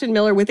Captain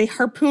Miller with a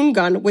harpoon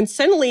gun when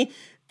suddenly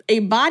a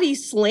body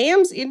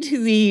slams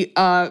into the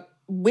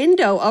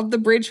window of the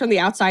bridge from the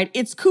outside.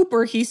 It's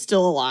Cooper. He's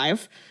still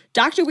alive.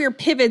 Dr. Weir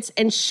pivots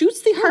and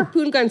shoots the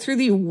harpoon gun through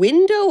the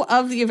window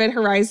of the Event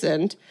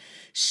Horizon,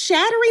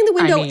 shattering the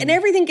window, and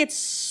everything gets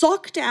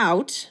sucked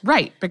out.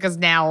 Right, because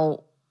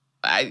now,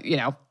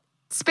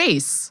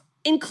 space.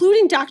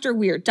 Including Dr.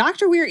 Weir.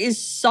 Dr. Weir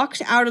is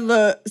sucked out of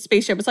the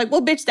spaceship. It's like,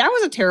 well, bitch, that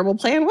was a terrible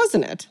plan,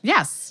 wasn't it?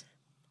 Yes.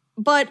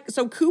 But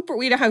so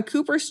we have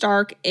Cooper,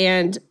 Stark,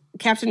 and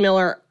Captain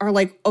Miller are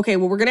like, okay,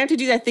 well, we're going to have to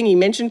do that thing you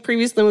mentioned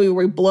previously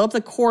where we blow up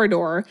the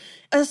corridor.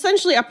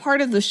 Essentially, a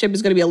part of the ship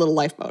is going to be a little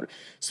lifeboat.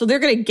 So they're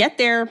going to get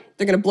there.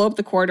 They're going to blow up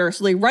the corridor.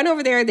 So they run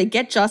over there. They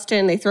get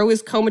Justin. They throw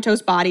his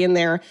comatose body in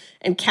there.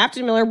 And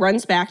Captain Miller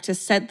runs back to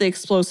set the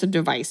explosive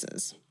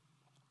devices.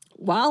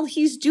 While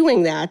he's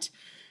doing that,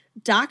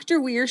 Dr.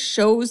 Weir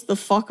shows the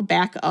fuck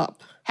back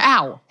up.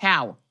 How?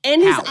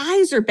 And his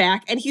eyes are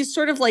back, and he's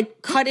sort of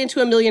like cut into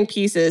a million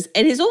pieces.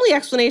 And his only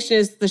explanation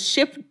is the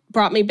ship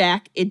brought me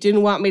back. It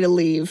didn't want me to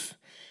leave,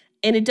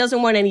 and it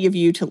doesn't want any of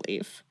you to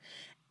leave.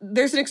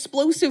 There's an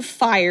explosive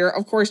fire,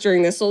 of course,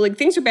 during this. So like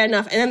things are bad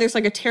enough, and then there's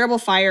like a terrible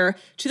fire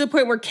to the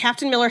point where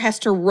Captain Miller has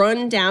to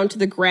run down to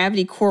the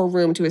gravity core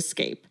room to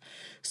escape.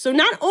 So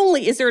not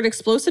only is there an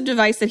explosive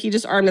device that he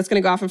just armed that's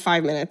going to go off in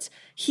 5 minutes,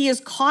 he is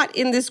caught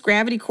in this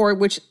gravity core,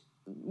 which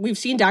we've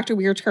seen Dr.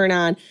 Weir turn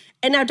on.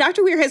 And now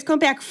Dr. Weir has come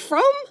back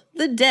from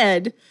the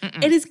dead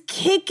and is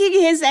kicking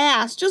his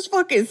ass, just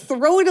fucking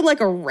throwing him like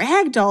a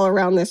rag doll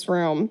around this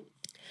room.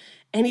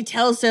 And he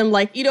tells him,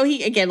 like, you know,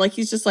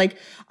 he's just like,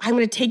 I'm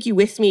going to take you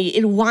with me.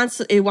 It wants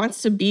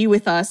to be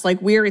with us.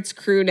 Like, we're its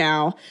crew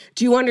now.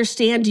 Do you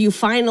understand? Do you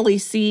finally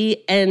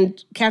see?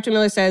 And Captain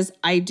Miller says,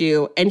 I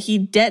do. And he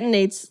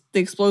detonates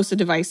the explosive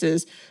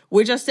devices,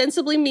 which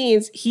ostensibly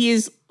means he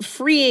is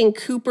freeing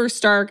Cooper,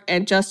 Stark,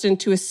 and Justin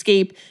to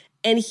escape.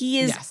 And he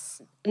is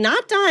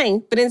not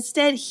dying, but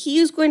instead he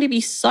is going to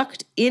be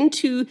sucked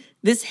into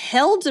this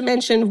hell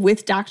dimension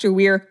with Dr.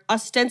 Weir,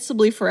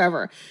 ostensibly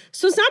forever.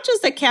 So it's not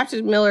just that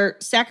Captain Miller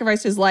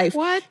sacrificed his life.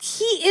 What?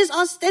 He is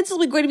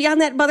ostensibly going to be on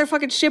that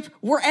motherfucking ship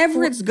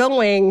wherever it's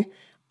going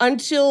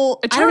until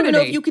eternity. I don't even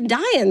know if you can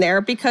die in there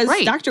because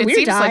Dr.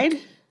 Weir died.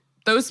 Like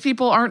those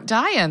people aren't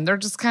dying. They're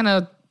just kind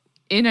of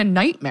in a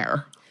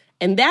nightmare.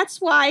 And that's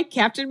why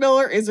Captain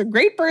Miller is a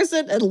great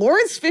person and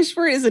Lawrence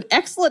Fishburne is an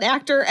excellent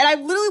actor. And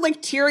I'm literally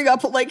like tearing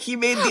up like he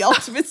made the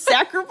ultimate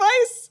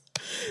sacrifice.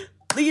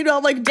 You know,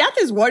 like death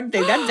is one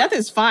thing. That death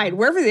is fine.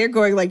 Wherever they're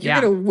going, like you're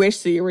going to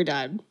wish that you were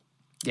dead.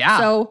 Yeah.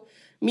 So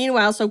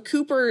meanwhile,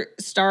 Cooper,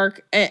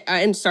 Stark,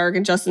 and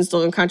Justin's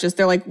still unconscious.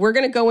 They're like, we're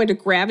going to go into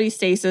gravity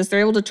stasis.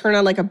 They're able to turn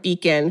on like a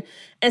beacon.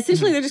 And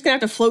essentially they're just going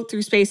to have to float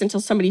through space until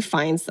somebody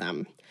finds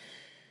them.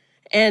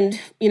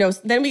 And, you know,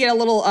 then we get a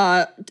little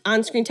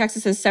on-screen text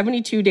that says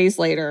 72 days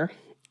later.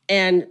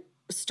 And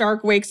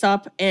Stark wakes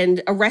up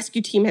and a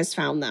rescue team has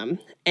found them.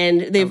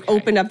 And they've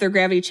opened up their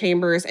gravity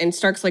chambers and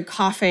Stark's like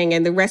coughing.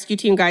 And the rescue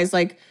team guy's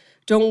like,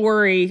 don't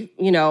worry,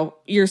 you know,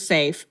 you're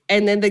safe.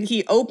 And then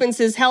he opens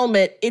his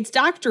helmet. It's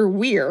Dr.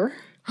 Weir.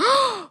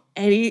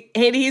 and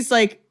he's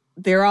like,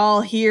 they're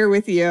all here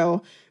with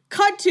you.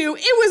 Cut to,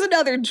 it was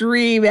another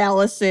dream,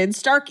 Alison.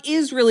 Stark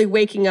is really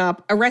waking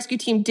up. A rescue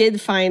team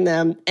did find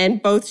them,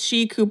 and both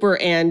she, Cooper,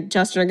 and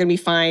Justin are going to be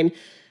fine.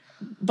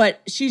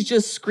 But she's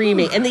just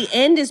screaming. And the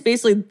end is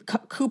basically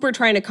Cooper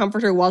trying to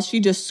comfort her while she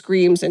just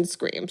screams and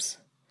screams.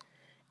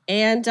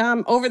 And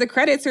over the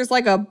credits, there's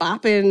like a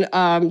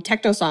bopping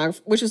techno song,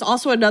 which is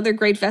also another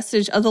great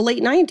vestige of the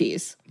late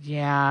 90s.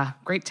 Yeah,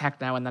 great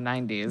techno in the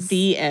 90s.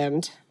 The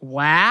end.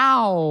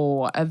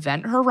 Wow.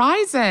 Event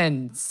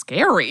Horizon.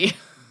 Scary.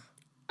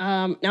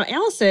 Now,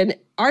 Alison,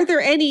 are there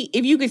any,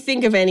 if you could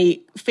think of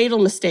any fatal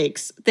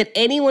mistakes that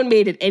anyone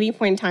made at any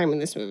point in time in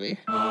this movie?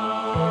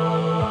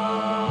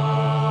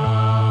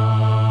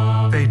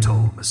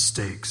 Fatal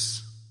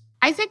mistakes.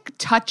 I think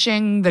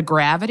touching the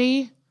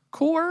gravity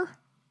core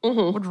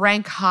would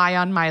rank high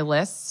on my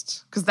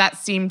list because that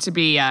seemed to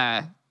be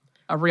a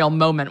real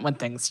moment when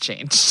things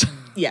changed.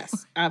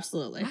 Yes,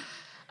 absolutely.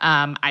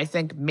 I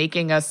think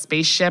making a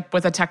spaceship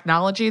with a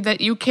technology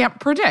that you can't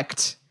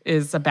predict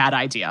is a bad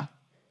idea.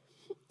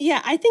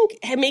 Yeah, I think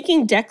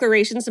making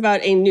declarations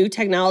about a new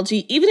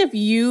technology, even if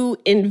you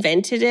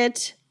invented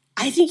it,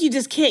 I think you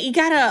just can't. You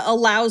gotta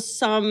allow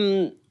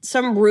some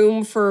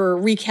room for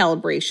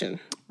recalibration.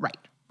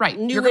 Right.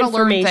 New You're going to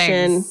learn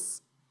information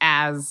things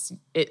as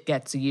it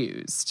gets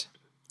used.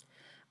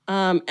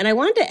 And I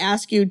wanted to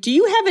ask you, do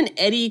you have an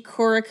Eddie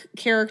Couric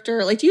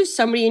character? Like, do you have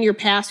somebody in your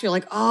past you're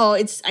like, oh,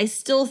 I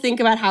still think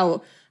about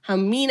how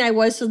mean I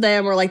was to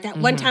them, or like that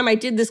one time I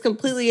did this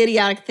completely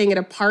idiotic thing at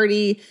a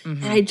party,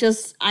 and it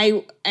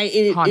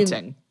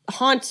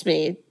haunts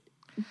me.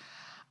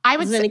 I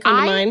would Does say any come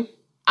to mind?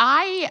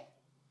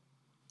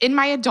 In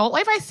my adult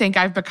life, I think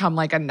I've become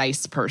like a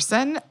nice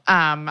person. In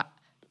college,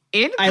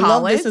 I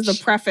love this as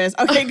a preface.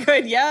 Okay,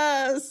 good.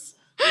 Yes.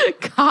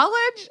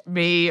 College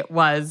me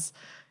was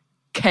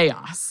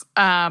chaos.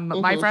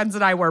 My friends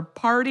and I were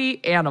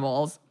party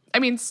animals. I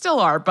mean, still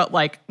are, but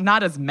like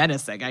not as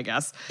menacing, I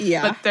guess.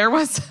 Yeah. But there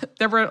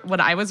were when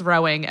I was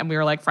rowing and we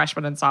were like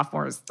freshmen and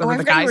sophomores. There were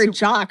the I forgot guys you were a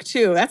jock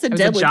too. That's a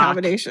deadly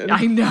combination.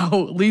 I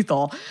know,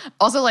 lethal.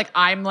 Also, like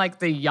I'm like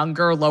the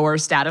younger, lower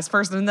status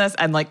person in this,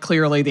 and like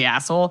clearly the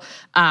asshole.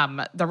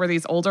 There were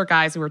these older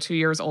guys who were 2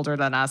 years older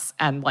than us,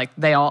 and like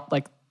they all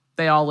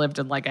lived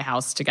in like a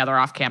house together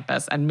off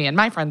campus, and me and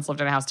my friends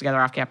lived in a house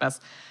together off campus,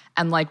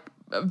 and like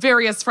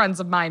various friends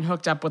of mine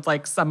hooked up with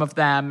like some of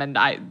them, and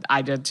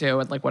I did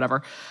too, and like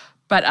whatever.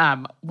 But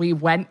we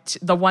went,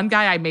 the one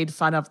guy I made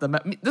fun of,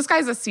 this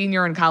guy's a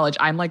senior in college.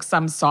 I'm like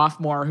some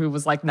sophomore who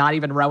was like not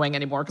even rowing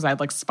anymore because I had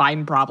like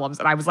spine problems.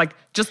 And I was like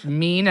just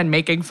mean and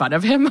making fun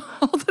of him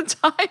all the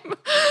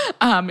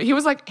time. He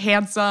was like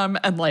handsome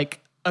and like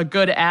a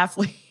good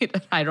athlete.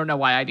 I don't know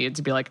why I needed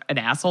to be like an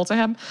asshole to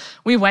him.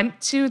 We went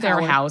to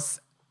their house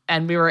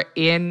and we were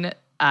in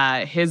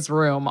his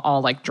room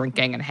all like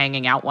drinking and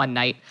hanging out one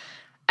night.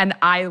 And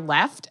I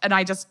left, and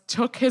I just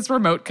took his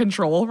remote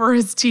control over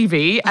his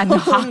TV and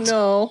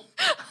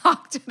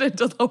hocked it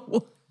into the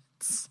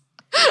woods.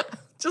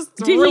 Just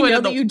did he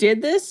know that you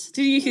did this?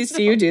 Did he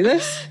see you do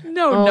this?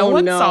 No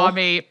one saw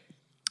me.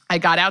 I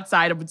got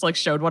outside and was like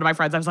showed one of my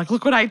friends. I was like,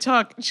 "Look what I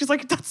took." And she's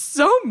like, "That's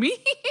so mean."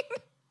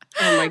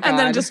 Oh my god! And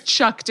then just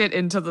chucked it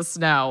into the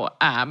snow.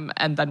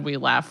 And then we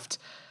left.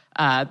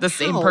 The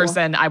same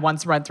person I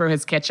once went through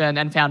his kitchen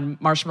and found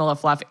marshmallow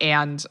fluff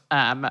and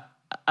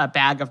a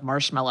bag of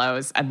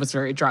marshmallows and was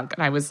very drunk.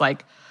 And I was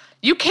like,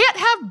 you can't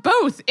have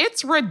both.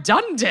 It's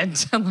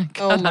redundant. And like,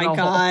 oh my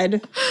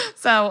god.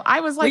 So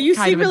I was like, you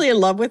seem really in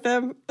love with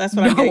him. That's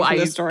what I'm getting from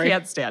this story. I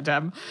can't stand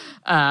him.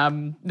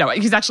 No,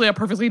 he's actually a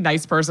perfectly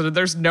nice person. And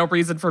there's no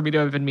reason for me to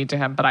have been mean to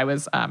him. But I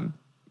was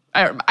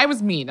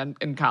mean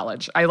in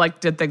college. I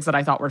like did things that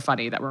I thought were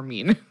funny that were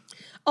mean.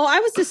 Oh, I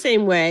was the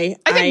same way.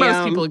 I think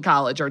most people in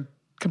college are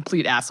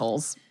complete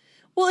assholes.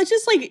 Well, it's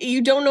just like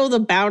you don't know the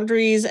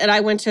boundaries. And I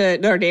went to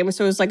Notre Dame,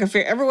 so it was like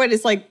everyone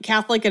is like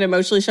Catholic and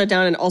emotionally shut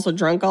down and also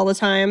drunk all the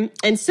time.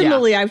 And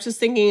similarly, I was just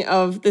thinking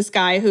of this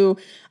guy who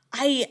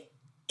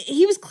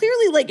he was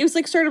clearly like, it was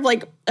like sort of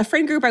like a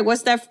friend group I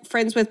wasn't that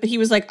friends with, but he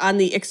was like on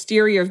the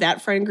exterior of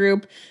that friend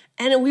group.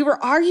 And we were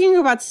arguing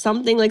about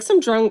something, like some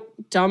drunk,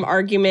 dumb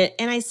argument.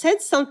 And I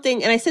said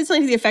something to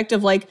the effect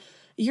of like,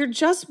 you're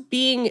just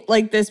being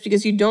like this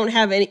because you don't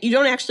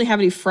actually have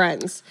any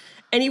friends.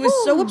 And he was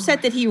so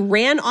upset that he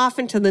ran off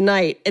into the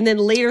night. And then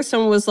later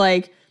someone was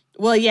like,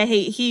 well, yeah,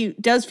 he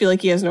does feel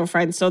like he has no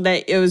friends. So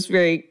that it was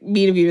very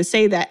mean of you to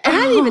say that. And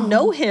I didn't even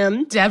know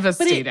him.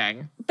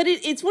 Devastating. But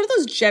it's one of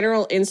those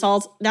general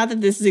insults. Not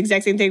that this is the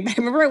exact same thing, but I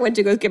remember I went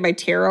to go get my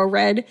tarot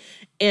read.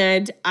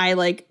 And I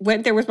like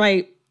went there with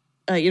my,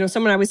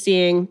 someone I was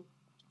seeing.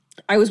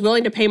 I was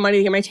willing to pay money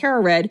to get my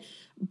tarot read.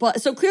 But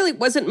so clearly it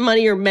wasn't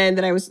money or men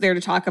that I was there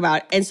to talk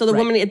about. And so the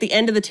woman at the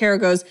end of the tarot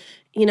goes,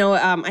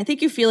 I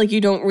think you feel like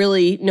you don't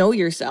really know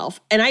yourself.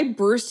 And I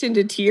burst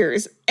into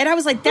tears. And I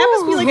was like, that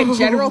must be like a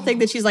general thing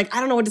that she's like, I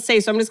don't know what to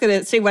say. So I'm just going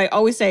to say what I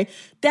always say.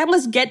 That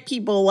must get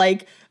people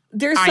like,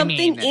 there's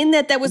something in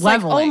that was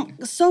leveling.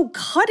 Like, so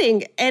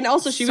cutting. And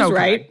also she was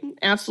right.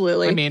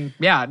 Absolutely. I mean,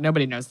 yeah,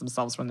 nobody knows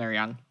themselves when they're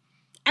young.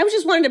 I was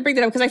just wanting to bring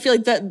that up because I feel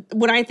like that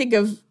when I think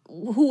of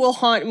who will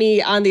haunt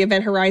me on the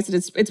event horizon,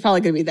 it's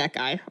probably going to be that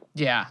guy.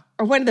 Yeah.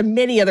 Or one of the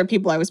many other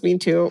people I was mean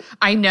to.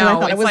 I know. I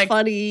thought it was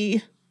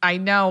funny. I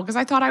know, because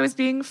I thought I was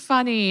being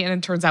funny, and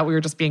it turns out we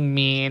were just being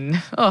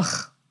mean.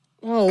 Ugh.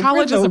 Oh,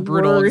 college is a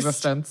brutal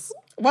existence.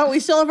 Well, we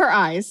still have our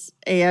eyes,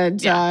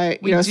 and so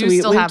we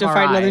still live have to our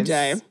fight another eyes.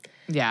 day.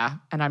 Yeah,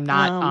 and I'm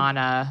not on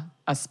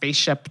a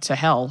spaceship to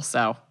hell,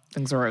 so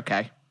things are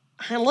okay.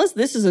 Unless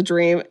this is a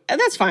dream, and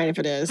that's fine if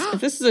it is.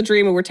 If this is a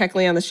dream and we're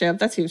technically on the ship,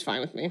 that seems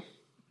fine with me.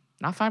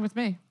 Not fine with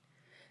me.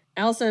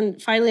 Alison,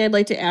 finally, I'd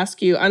like to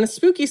ask you, on a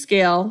spooky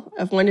scale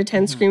of 1 to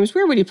 10 screams,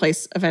 where would you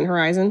place Event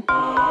Horizon?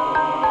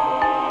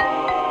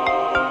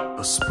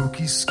 A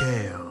spooky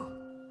scale.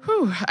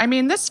 Whew. I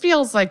mean, this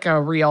feels like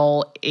a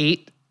real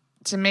 8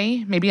 to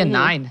me, maybe a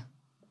 9.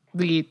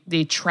 The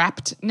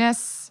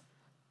trappedness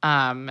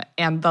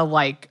and the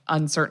like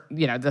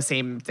uncertain, the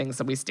same things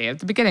that we stated at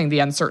the beginning, the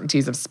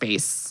uncertainties of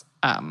space.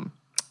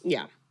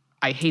 Yeah.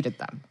 I hated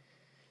them.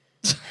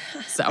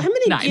 So I'm going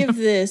to give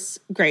this,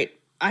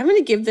 I'm going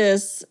to give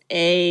this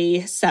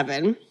a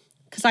 7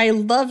 because I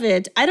love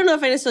it. I don't know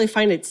if I necessarily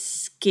find it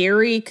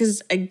scary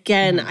because,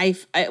 again,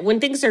 when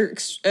things are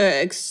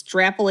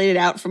extrapolated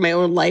out from my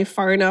own life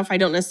far enough, I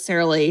don't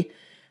necessarily,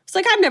 it's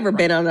like I've never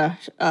been on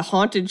a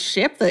haunted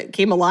ship that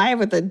came alive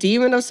with a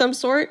demon of some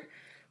sort,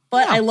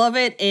 but I love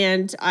it,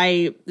 and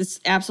it's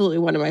absolutely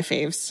one of my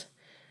faves.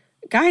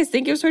 Guys,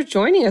 thank you for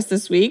joining us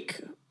this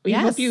week. We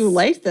hope you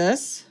liked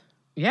this.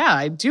 Yeah,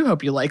 I do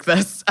hope you like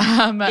this.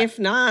 If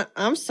not,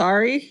 I'm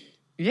sorry.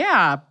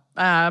 Yeah,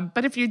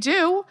 but if you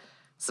do,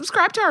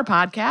 subscribe to our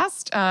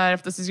podcast.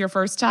 If this is your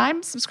first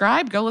time,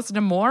 subscribe. Go listen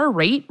to more.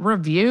 Rate,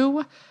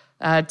 review,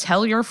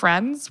 tell your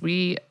friends.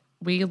 We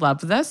love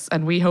this,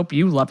 and we hope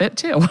you love it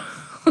too.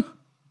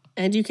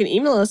 And you can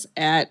email us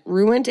at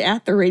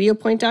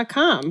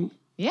ruined@theradiopoint.com.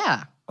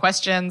 Yeah.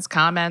 Questions,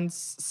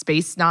 comments,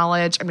 space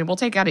knowledge. I mean, we'll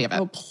take any of it.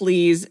 Oh,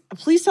 please.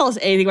 Please tell us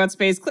anything about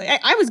space.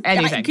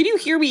 Anything. Could you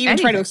hear me even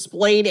try to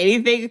explain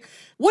anything?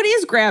 What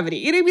is gravity?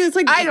 You know what I mean? It's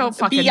like I don't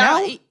fucking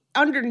know.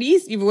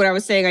 Underneath even what I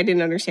was saying, I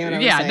didn't understand what I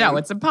was saying. Yeah, no,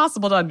 it's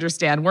impossible to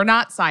understand. We're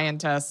not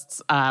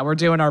scientists. We're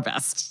doing our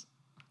best.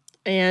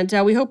 And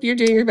we hope you're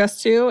doing your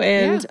best too.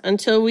 And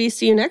until we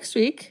see you next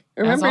week,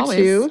 remember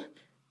to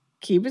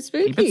keep it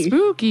spooky. Keep it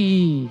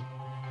spooky.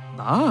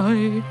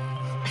 Bye.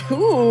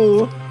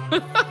 Ooh.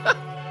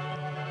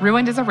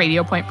 Ruined is a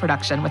Radio Point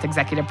production with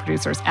executive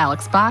producers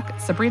Alex Bach,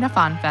 Sabrina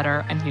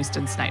Fonfetter, and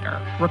Houston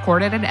Snyder.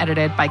 Recorded and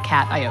edited by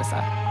Kat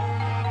Iosa.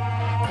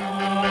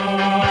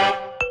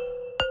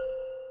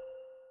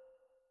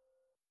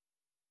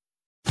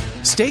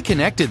 Stay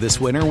connected this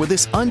winter with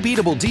this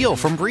unbeatable deal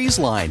from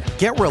BreezeLine.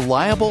 Get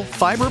reliable,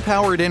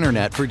 fiber-powered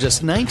internet for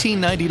just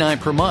 $19.99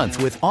 per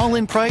month with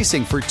all-in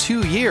pricing for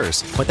 2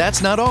 years. But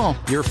that's not all.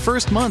 Your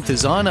first month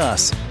is on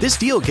us. This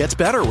deal gets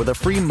better with a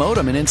free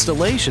modem and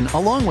installation,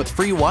 along with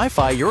free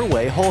Wi-Fi your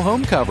way whole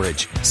home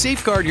coverage.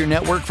 Safeguard your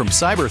network from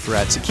cyber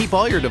threats and keep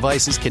all your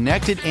devices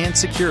connected and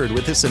secured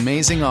with this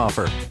amazing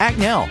offer. Act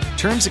now.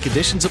 Terms and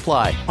conditions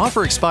apply.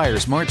 Offer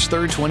expires March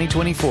 3rd,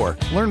 2024.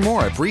 Learn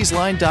more at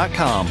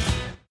breezeline.com.